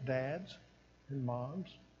patient, dads and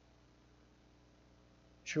moms?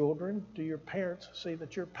 Children, do your parents see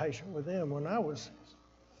that you're patient with them? When I was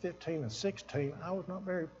 15 and 16, I was not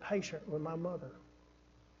very patient with my mother.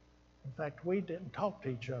 In fact, we didn't talk to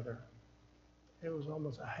each other. It was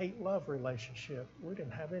almost a hate-love relationship. We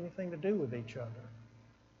didn't have anything to do with each other.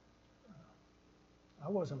 I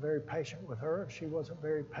wasn't very patient with her, and she wasn't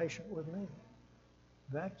very patient with me.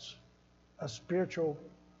 That's a spiritual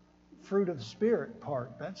fruit of the Spirit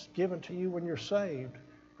part. That's given to you when you're saved,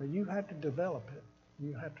 but you have to develop it.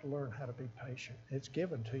 You have to learn how to be patient. It's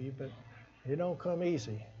given to you, but it don't come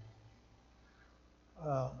easy.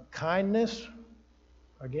 Kindness,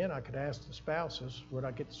 again, I could ask the spouses, would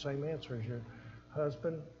I get the same answer as your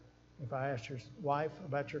husband? If I asked your wife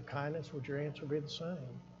about your kindness, would your answer be the same?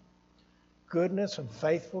 Goodness and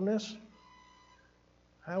faithfulness.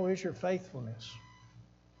 How is your faithfulness?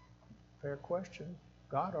 Fair question.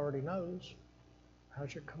 God already knows.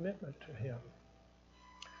 How's your commitment to Him?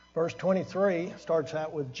 Verse 23 starts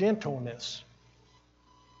out with gentleness.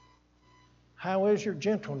 How is your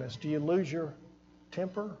gentleness? Do you lose your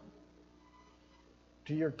temper?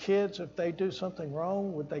 Do your kids, if they do something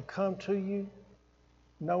wrong, would they come to you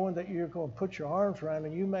knowing that you're going to put your arms around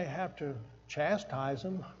them? You may have to chastise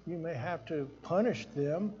them. You may have to punish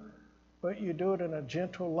them, but you do it in a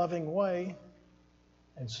gentle, loving way.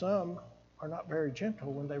 And some are not very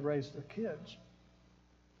gentle when they raise their kids.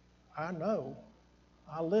 I know.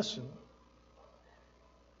 I listen.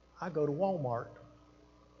 I go to Walmart.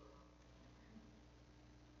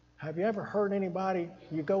 Have you ever heard anybody,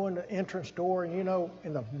 you go in the entrance door and you know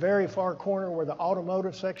in the very far corner where the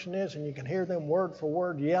automotive section is, and you can hear them word for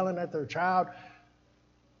word yelling at their child?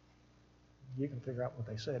 You can figure out what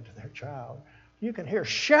they said to their child. You can hear,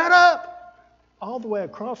 "Shut up!" all the way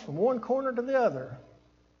across from one corner to the other.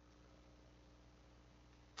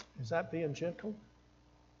 Is that being gentle?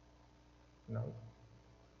 No.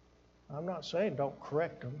 I'm not saying don't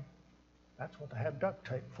correct them. That's what they have duct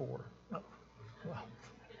tape for. No. Well,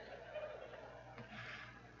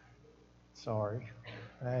 sorry,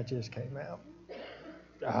 that just came out.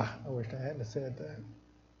 I wish I hadn't said that.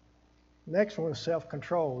 Next one is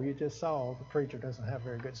self-control. You just saw the preacher doesn't have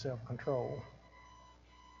very good self-control.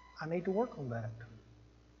 I need to work on that.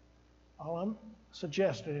 All I'm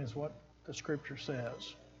suggesting is what the Scripture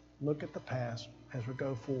says. Look at the past as we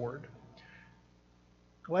go forward.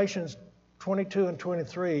 Galatians 22 and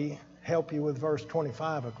 23 help you with verse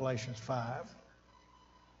 25 of Galatians 5.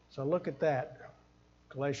 So look at that.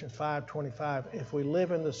 Galatians 5:25. If we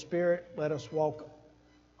live in the Spirit, let us walk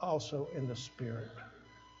also in the Spirit.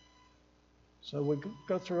 So we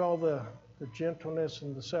go through all the gentleness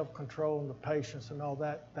and the self-control and the patience and all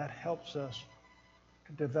that. That helps us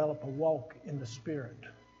to develop a walk in the Spirit.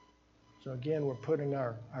 So again, we're putting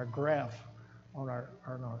our graph on our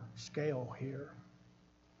scale here.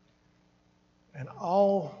 And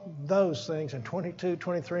all those things in 22,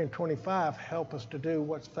 23, and 25 help us to do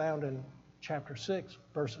what's found in chapter 6,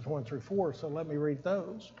 verses 1 through 4. So let me read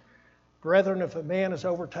those. Brethren, if a man is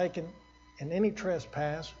overtaken in any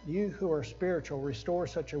trespass, you who are spiritual, restore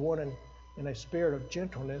such a one in a spirit of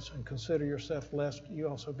gentleness, and consider yourself lest you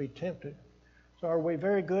also be tempted. So are we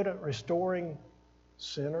very good at restoring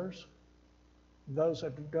sinners? Those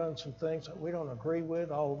that have done some things that we don't agree with,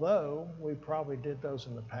 although we probably did those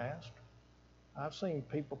in the past. I've seen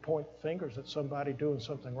people point fingers at somebody doing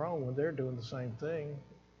something wrong when they're doing the same thing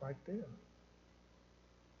right then.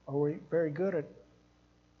 Are we very good at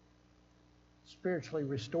spiritually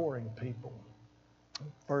restoring people?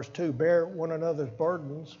 Verse 2, bear one another's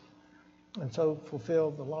burdens and so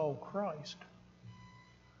fulfill the law of Christ.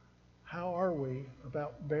 How are we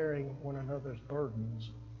about bearing one another's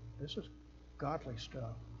burdens? This is godly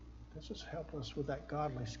stuff. This is help us with that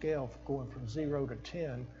godly scale going from 0 to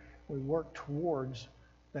 10. We work towards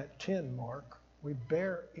that 10 mark. We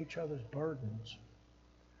bear each other's burdens.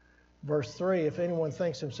 Verse 3, if anyone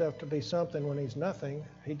thinks himself to be something when he's nothing,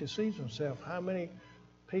 he deceives himself. How many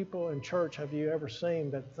people in church have you ever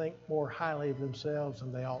seen that think more highly of themselves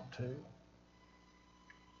than they ought to?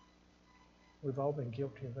 We've all been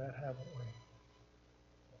guilty of that, haven't we?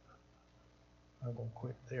 I'm going to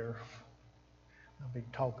quit there. I'll be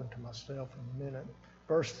talking to myself in a minute.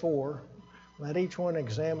 Verse 4, let each one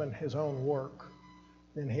examine his own work,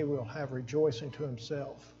 then he will have rejoicing to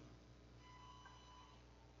himself.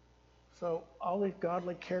 So all these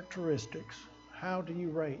godly characteristics, how do you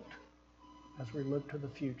rate as we look to the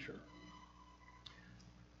future?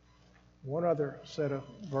 One other set of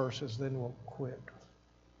verses, then we'll quit,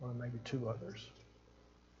 or maybe two others.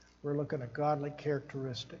 We're looking at godly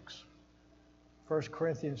characteristics. 1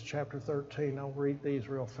 Corinthians chapter 13, I'll read these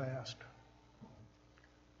real fast.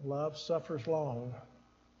 Love suffers long.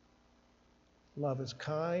 Love is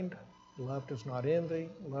kind. Love does not envy.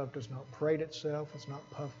 Love does not parade itself. It's not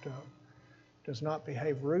puffed up. Does not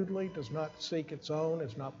behave rudely. Does not seek its own.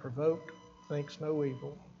 Is not provoked. Thinks no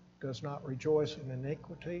evil. does not rejoice in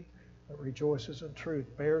iniquity, but rejoices in truth,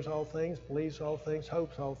 bears all things, believes all things,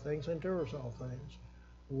 hopes all things, endures all things.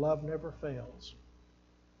 Love never fails.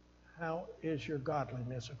 How is your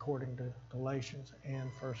godliness according to Galatians and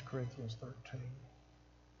 1 Corinthians 13?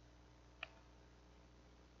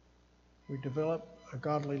 We develop a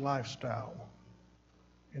godly lifestyle,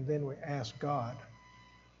 and then we ask God,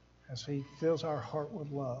 as He fills our heart with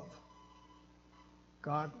love,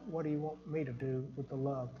 God, what do you want me to do with the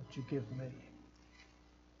love that you give me?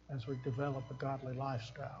 As we develop a godly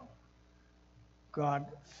lifestyle, God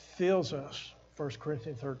fills us. 1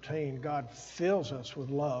 Corinthians 13, God fills us with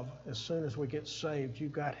love as soon as we get saved. You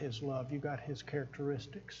got His love. You got His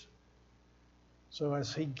characteristics. So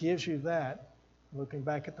as He gives you that, looking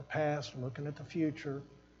back at the past, looking at the future,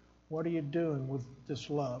 what are you doing with this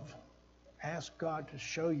love? Ask God to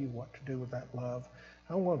show you what to do with that love.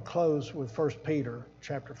 I'm going to close with 1 Peter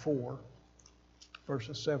chapter 4,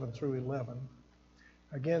 verses 7 through 11.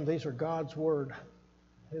 Again, these are God's word.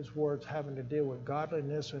 His words having to deal with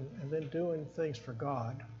godliness and then doing things for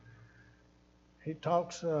God. He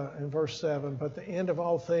talks in verse 7, but the end of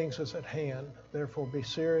all things is at hand. Therefore be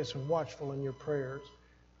serious and watchful in your prayers.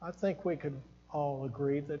 I think we could all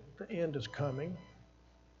agree that the end is coming.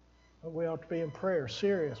 But we ought to be in prayer,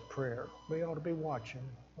 serious prayer. We ought to be watching.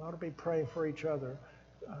 We ought to be praying for each other,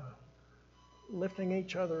 lifting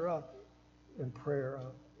each other up in prayer,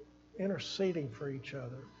 interceding for each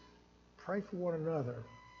other. Pray for one another.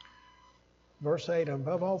 Verse 8,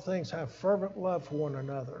 above all things, have fervent love for one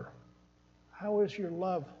another. How is your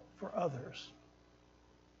love for others?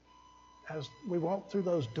 As we walk through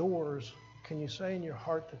those doors, can you say in your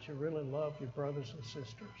heart that you really love your brothers and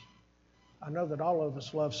sisters? I know that all of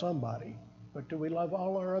us love somebody, but do we love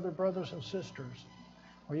all our other brothers and sisters?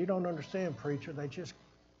 Well, you don't understand, preacher. They just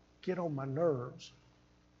get on my nerves.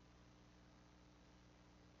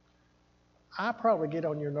 I probably get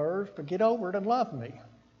on your nerves, but get over it and love me.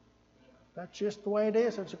 That's just the way it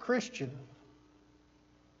is as a Christian.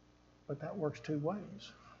 But that works two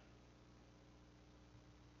ways.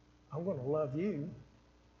 I'm going to love you.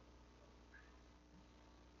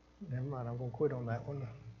 Never mind, I'm going to quit on that one.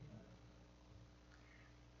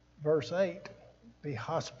 Verse 8, be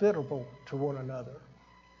hospitable to one another.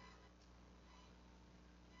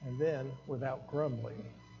 And then, without grumbling.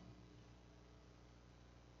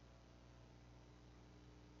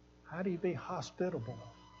 How do you be hospitable?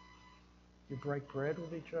 You break bread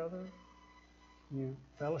with each other. You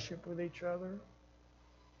fellowship with each other.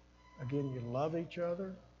 Again, you love each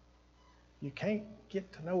other. You can't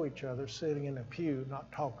get to know each other sitting in a pew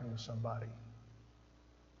not talking to somebody.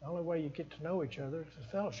 The only way you get to know each other is to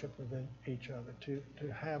fellowship with each other,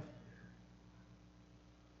 to have...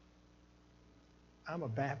 I'm a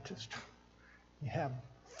Baptist. You have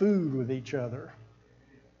food with each other.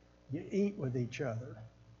 You eat with each other.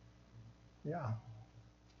 Yeah.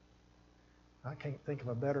 I can't think of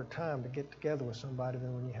a better time to get together with somebody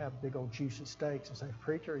than when you have big old juicy steaks and say,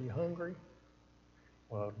 preacher, are you hungry?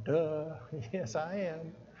 Well, duh. Yes, I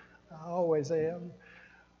am. I always am.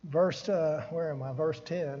 Verse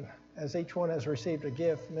 10. As each one has received a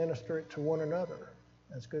gift, minister it to one another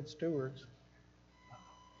as good stewards.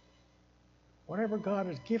 Whatever God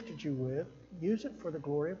has gifted you with, use it for the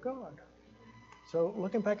glory of God. So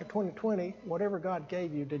looking back at 2020, whatever God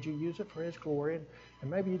gave you, did you use it for His glory? And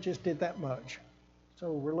maybe you just did that much.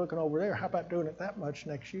 So we're looking over there. How about doing it that much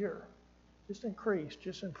next year? Just increase,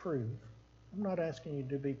 just improve. I'm not asking you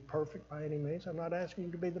to be perfect by any means. I'm not asking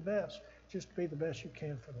you to be the best. Just to be the best you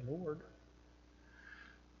can for the Lord.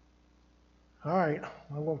 All right,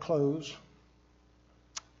 I'm going to close.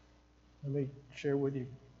 Let me share with you.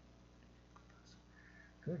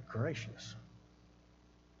 Good gracious.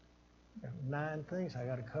 9 things I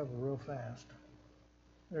got to cover real fast.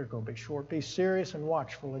 They're going to be short. Be serious and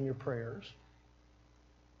watchful in your prayers.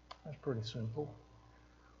 That's pretty simple.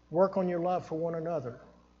 Work on your love for one another.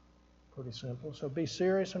 Pretty simple. So be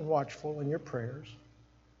serious and watchful in your prayers.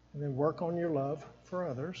 And then work on your love for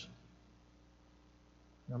others.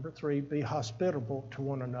 Number 3, be hospitable to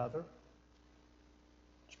one another.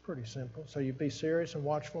 It's pretty simple. So you be serious and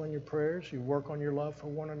watchful in your prayers. You work on your love for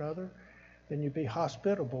one another. Then you be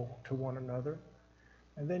hospitable to one another,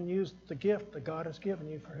 and then use the gift that God has given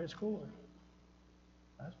you for His glory.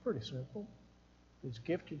 That's pretty simple. He's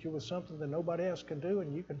gifted you with something that nobody else can do,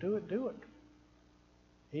 and you can do it, do it.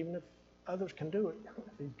 Even if others can do it,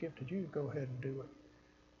 if He's gifted you, go ahead and do it.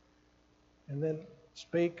 And then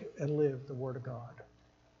speak and live the Word of God.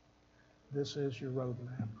 This is your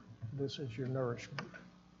roadmap. This is your nourishment.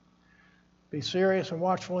 Be serious and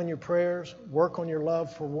watchful in your prayers. Work on your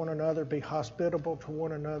love for one another. Be hospitable to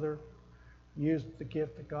one another. Use the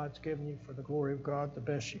gift that God's given you for the glory of God the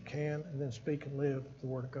best you can, and then speak and live the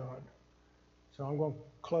Word of God. So I'm going to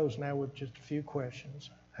close now with just a few questions.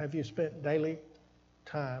 Have you spent daily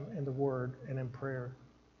time in the Word and in prayer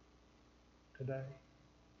today,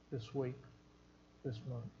 this week, this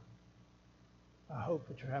month? I hope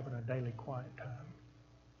that you're having a daily quiet time.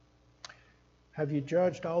 Have you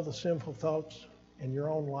judged all the sinful thoughts in your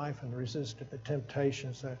own life and resisted the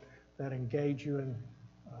temptations that engage you in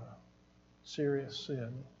serious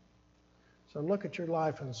sin? So look at your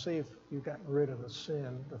life and see if you've gotten rid of the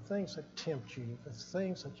sin, the things that tempt you, the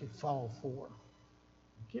things that you fall for.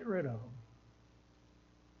 Get rid of them.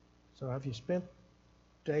 So have you spent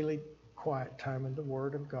daily quiet time in the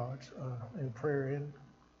Word of God, in prayer and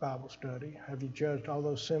Bible study? Have you judged all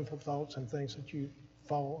those sinful thoughts and things that you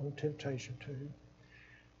fall in temptation to?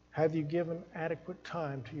 Have you given adequate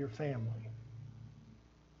time to your family?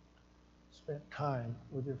 Spent time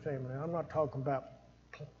with your family. I'm not talking about,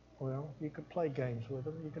 well, you could play games with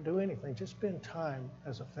them. You can do anything. Just spend time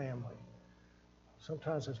as a family.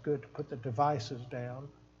 Sometimes it's good to put the devices down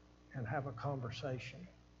and have a conversation.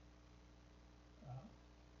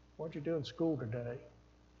 What'd you do in school today?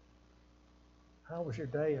 How was your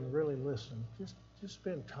day? And really listen. Just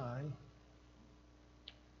spend time.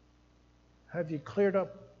 Have you cleared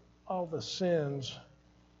up all the sins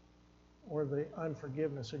or the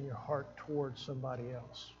unforgiveness in your heart towards somebody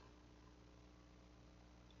else?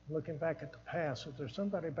 Looking back at the past, if there's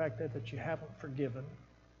somebody back there that you haven't forgiven,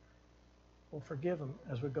 well, forgive them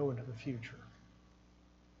as we go into the future.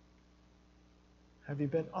 Have you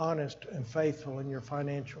been honest and faithful in your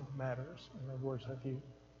financial matters? In other words, have you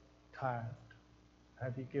tithed?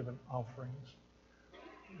 Have you given offerings?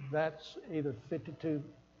 That's either 52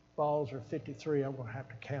 balls or 53. I'm going to have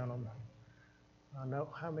to count them. I know.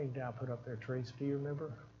 How many did I put up there, Teresa? Do you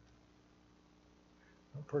remember?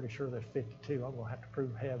 I'm pretty sure there's 52. I'm going to have to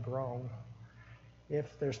prove Heb wrong.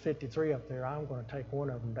 If there's 53 up there, I'm going to take one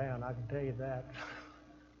of them down. I can tell you that.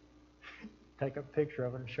 Take a picture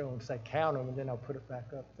of it and show them, say count them, and then I'll put it back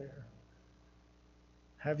up there.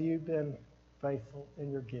 Have you been faithful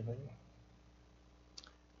in your giving?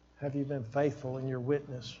 Have you been faithful in your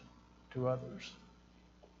witness to others?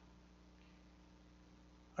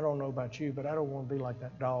 I don't know about you, but I don't want to be like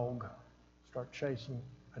that dog, start chasing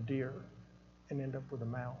a deer and end up with a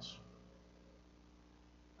mouse.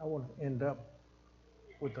 I want to end up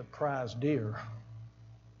with a prize deer.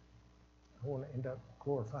 I want to end up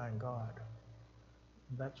glorifying God.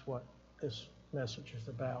 That's what this message is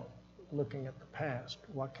about, looking at the past.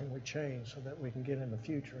 What can we change so that we can get in the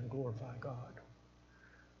future and glorify God?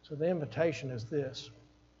 So the invitation is this.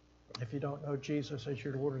 If you don't know Jesus as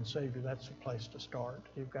your Lord and Savior, that's the place to start.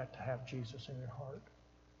 You've got to have Jesus in your heart.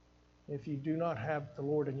 If you do not have the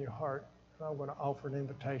Lord in your heart, I'm going to offer an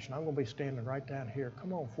invitation. I'm going to be standing right down here.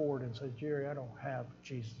 Come on forward and say, Jerry, I don't have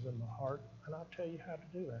Jesus in my heart. And I'll tell you how to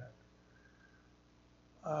do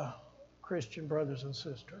that. Christian brothers and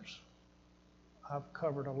sisters, I've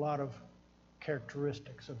covered a lot of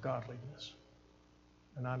characteristics of godliness.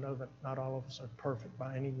 And I know that not all of us are perfect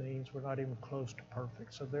by any means. We're not even close to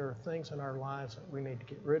perfect. So there are things in our lives that we need to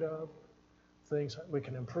get rid of, things that we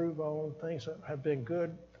can improve on, things that have been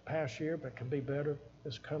good the past year but can be better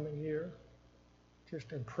this coming year.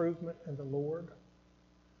 Just improvement in the Lord.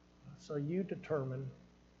 So you determine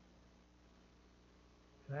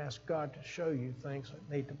and ask God to show you things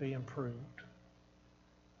that need to be improved.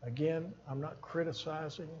 Again, I'm not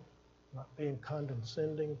criticizing, not being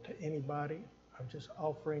condescending to anybody. I'm just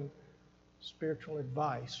offering spiritual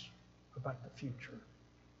advice about the future.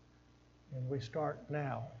 And we start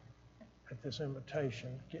now at this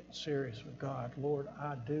invitation, getting serious with God. Lord,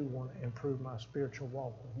 I do want to improve my spiritual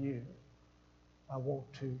walk with you. I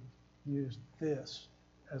want to use this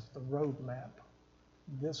as the roadmap.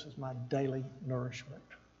 This is my daily nourishment.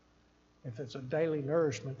 If it's a daily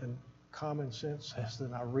nourishment, then common sense says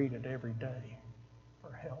that I read it every day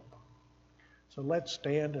for help. So let's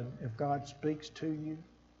stand, and if God speaks to you,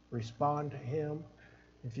 respond to him.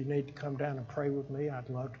 If you need to come down and pray with me, I'd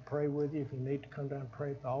love to pray with you. If you need to come down and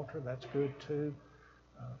pray at the altar, that's good too.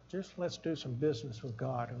 Just let's do some business with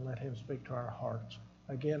God and let him speak to our hearts.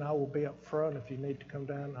 Again, I will be up front. If you need to come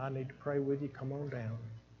down, I need to pray with you, come on down.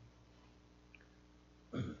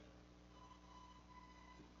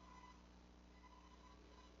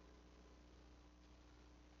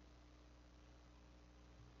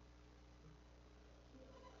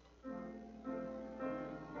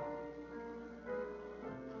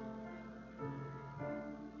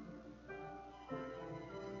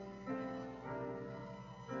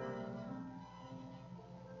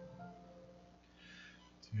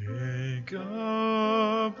 Take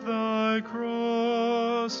up thy my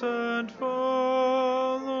cross and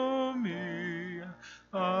follow me.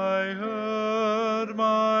 I heard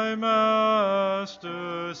my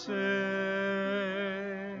Master say,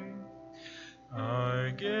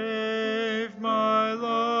 I gave my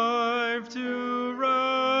life to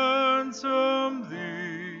ransom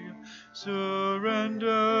thee.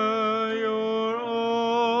 Surrender your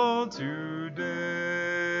all today.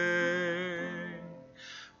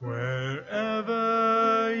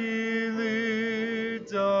 Wherever He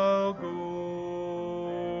leads, I'll go.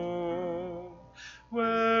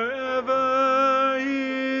 Wherever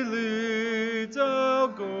He leads, I'll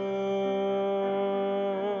go.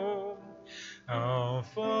 I'll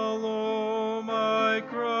follow my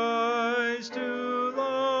Christ who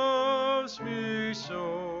loves me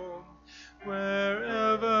so.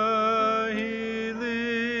 Wherever He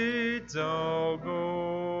leads, I'll go.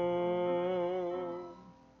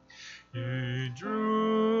 He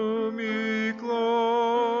drew me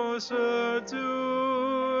closer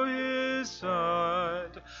to His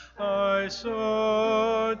side. I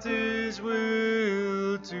sought His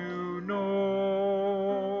will to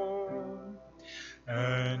know,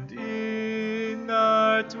 and in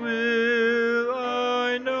that will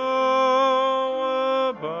I know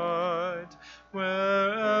abide.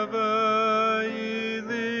 Wherever He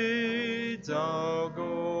leads, I'll go.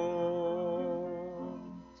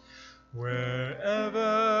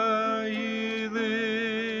 Wherever He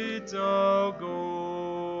leads, I'll go.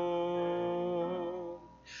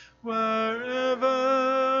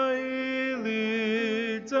 Wherever He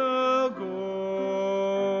leads, I'll go.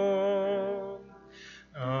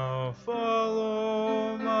 I'll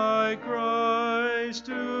follow my Christ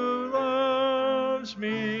who loves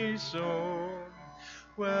me so.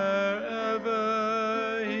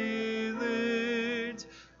 Wherever He leads,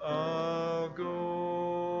 I'll go.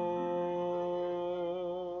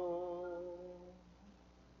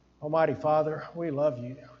 Almighty Father, we love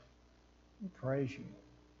you. We praise you.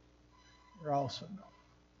 You're awesome.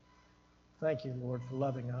 Thank you, Lord, for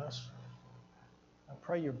loving us. I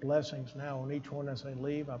pray your blessings now on each one as they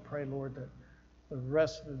leave. I pray, Lord, that the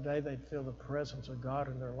rest of the day they'd feel the presence of God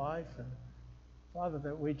in their life. And Father,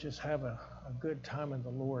 that we just have a good time in the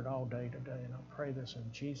Lord all day today. And I pray this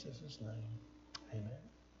in Jesus' name.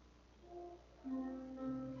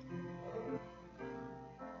 Amen.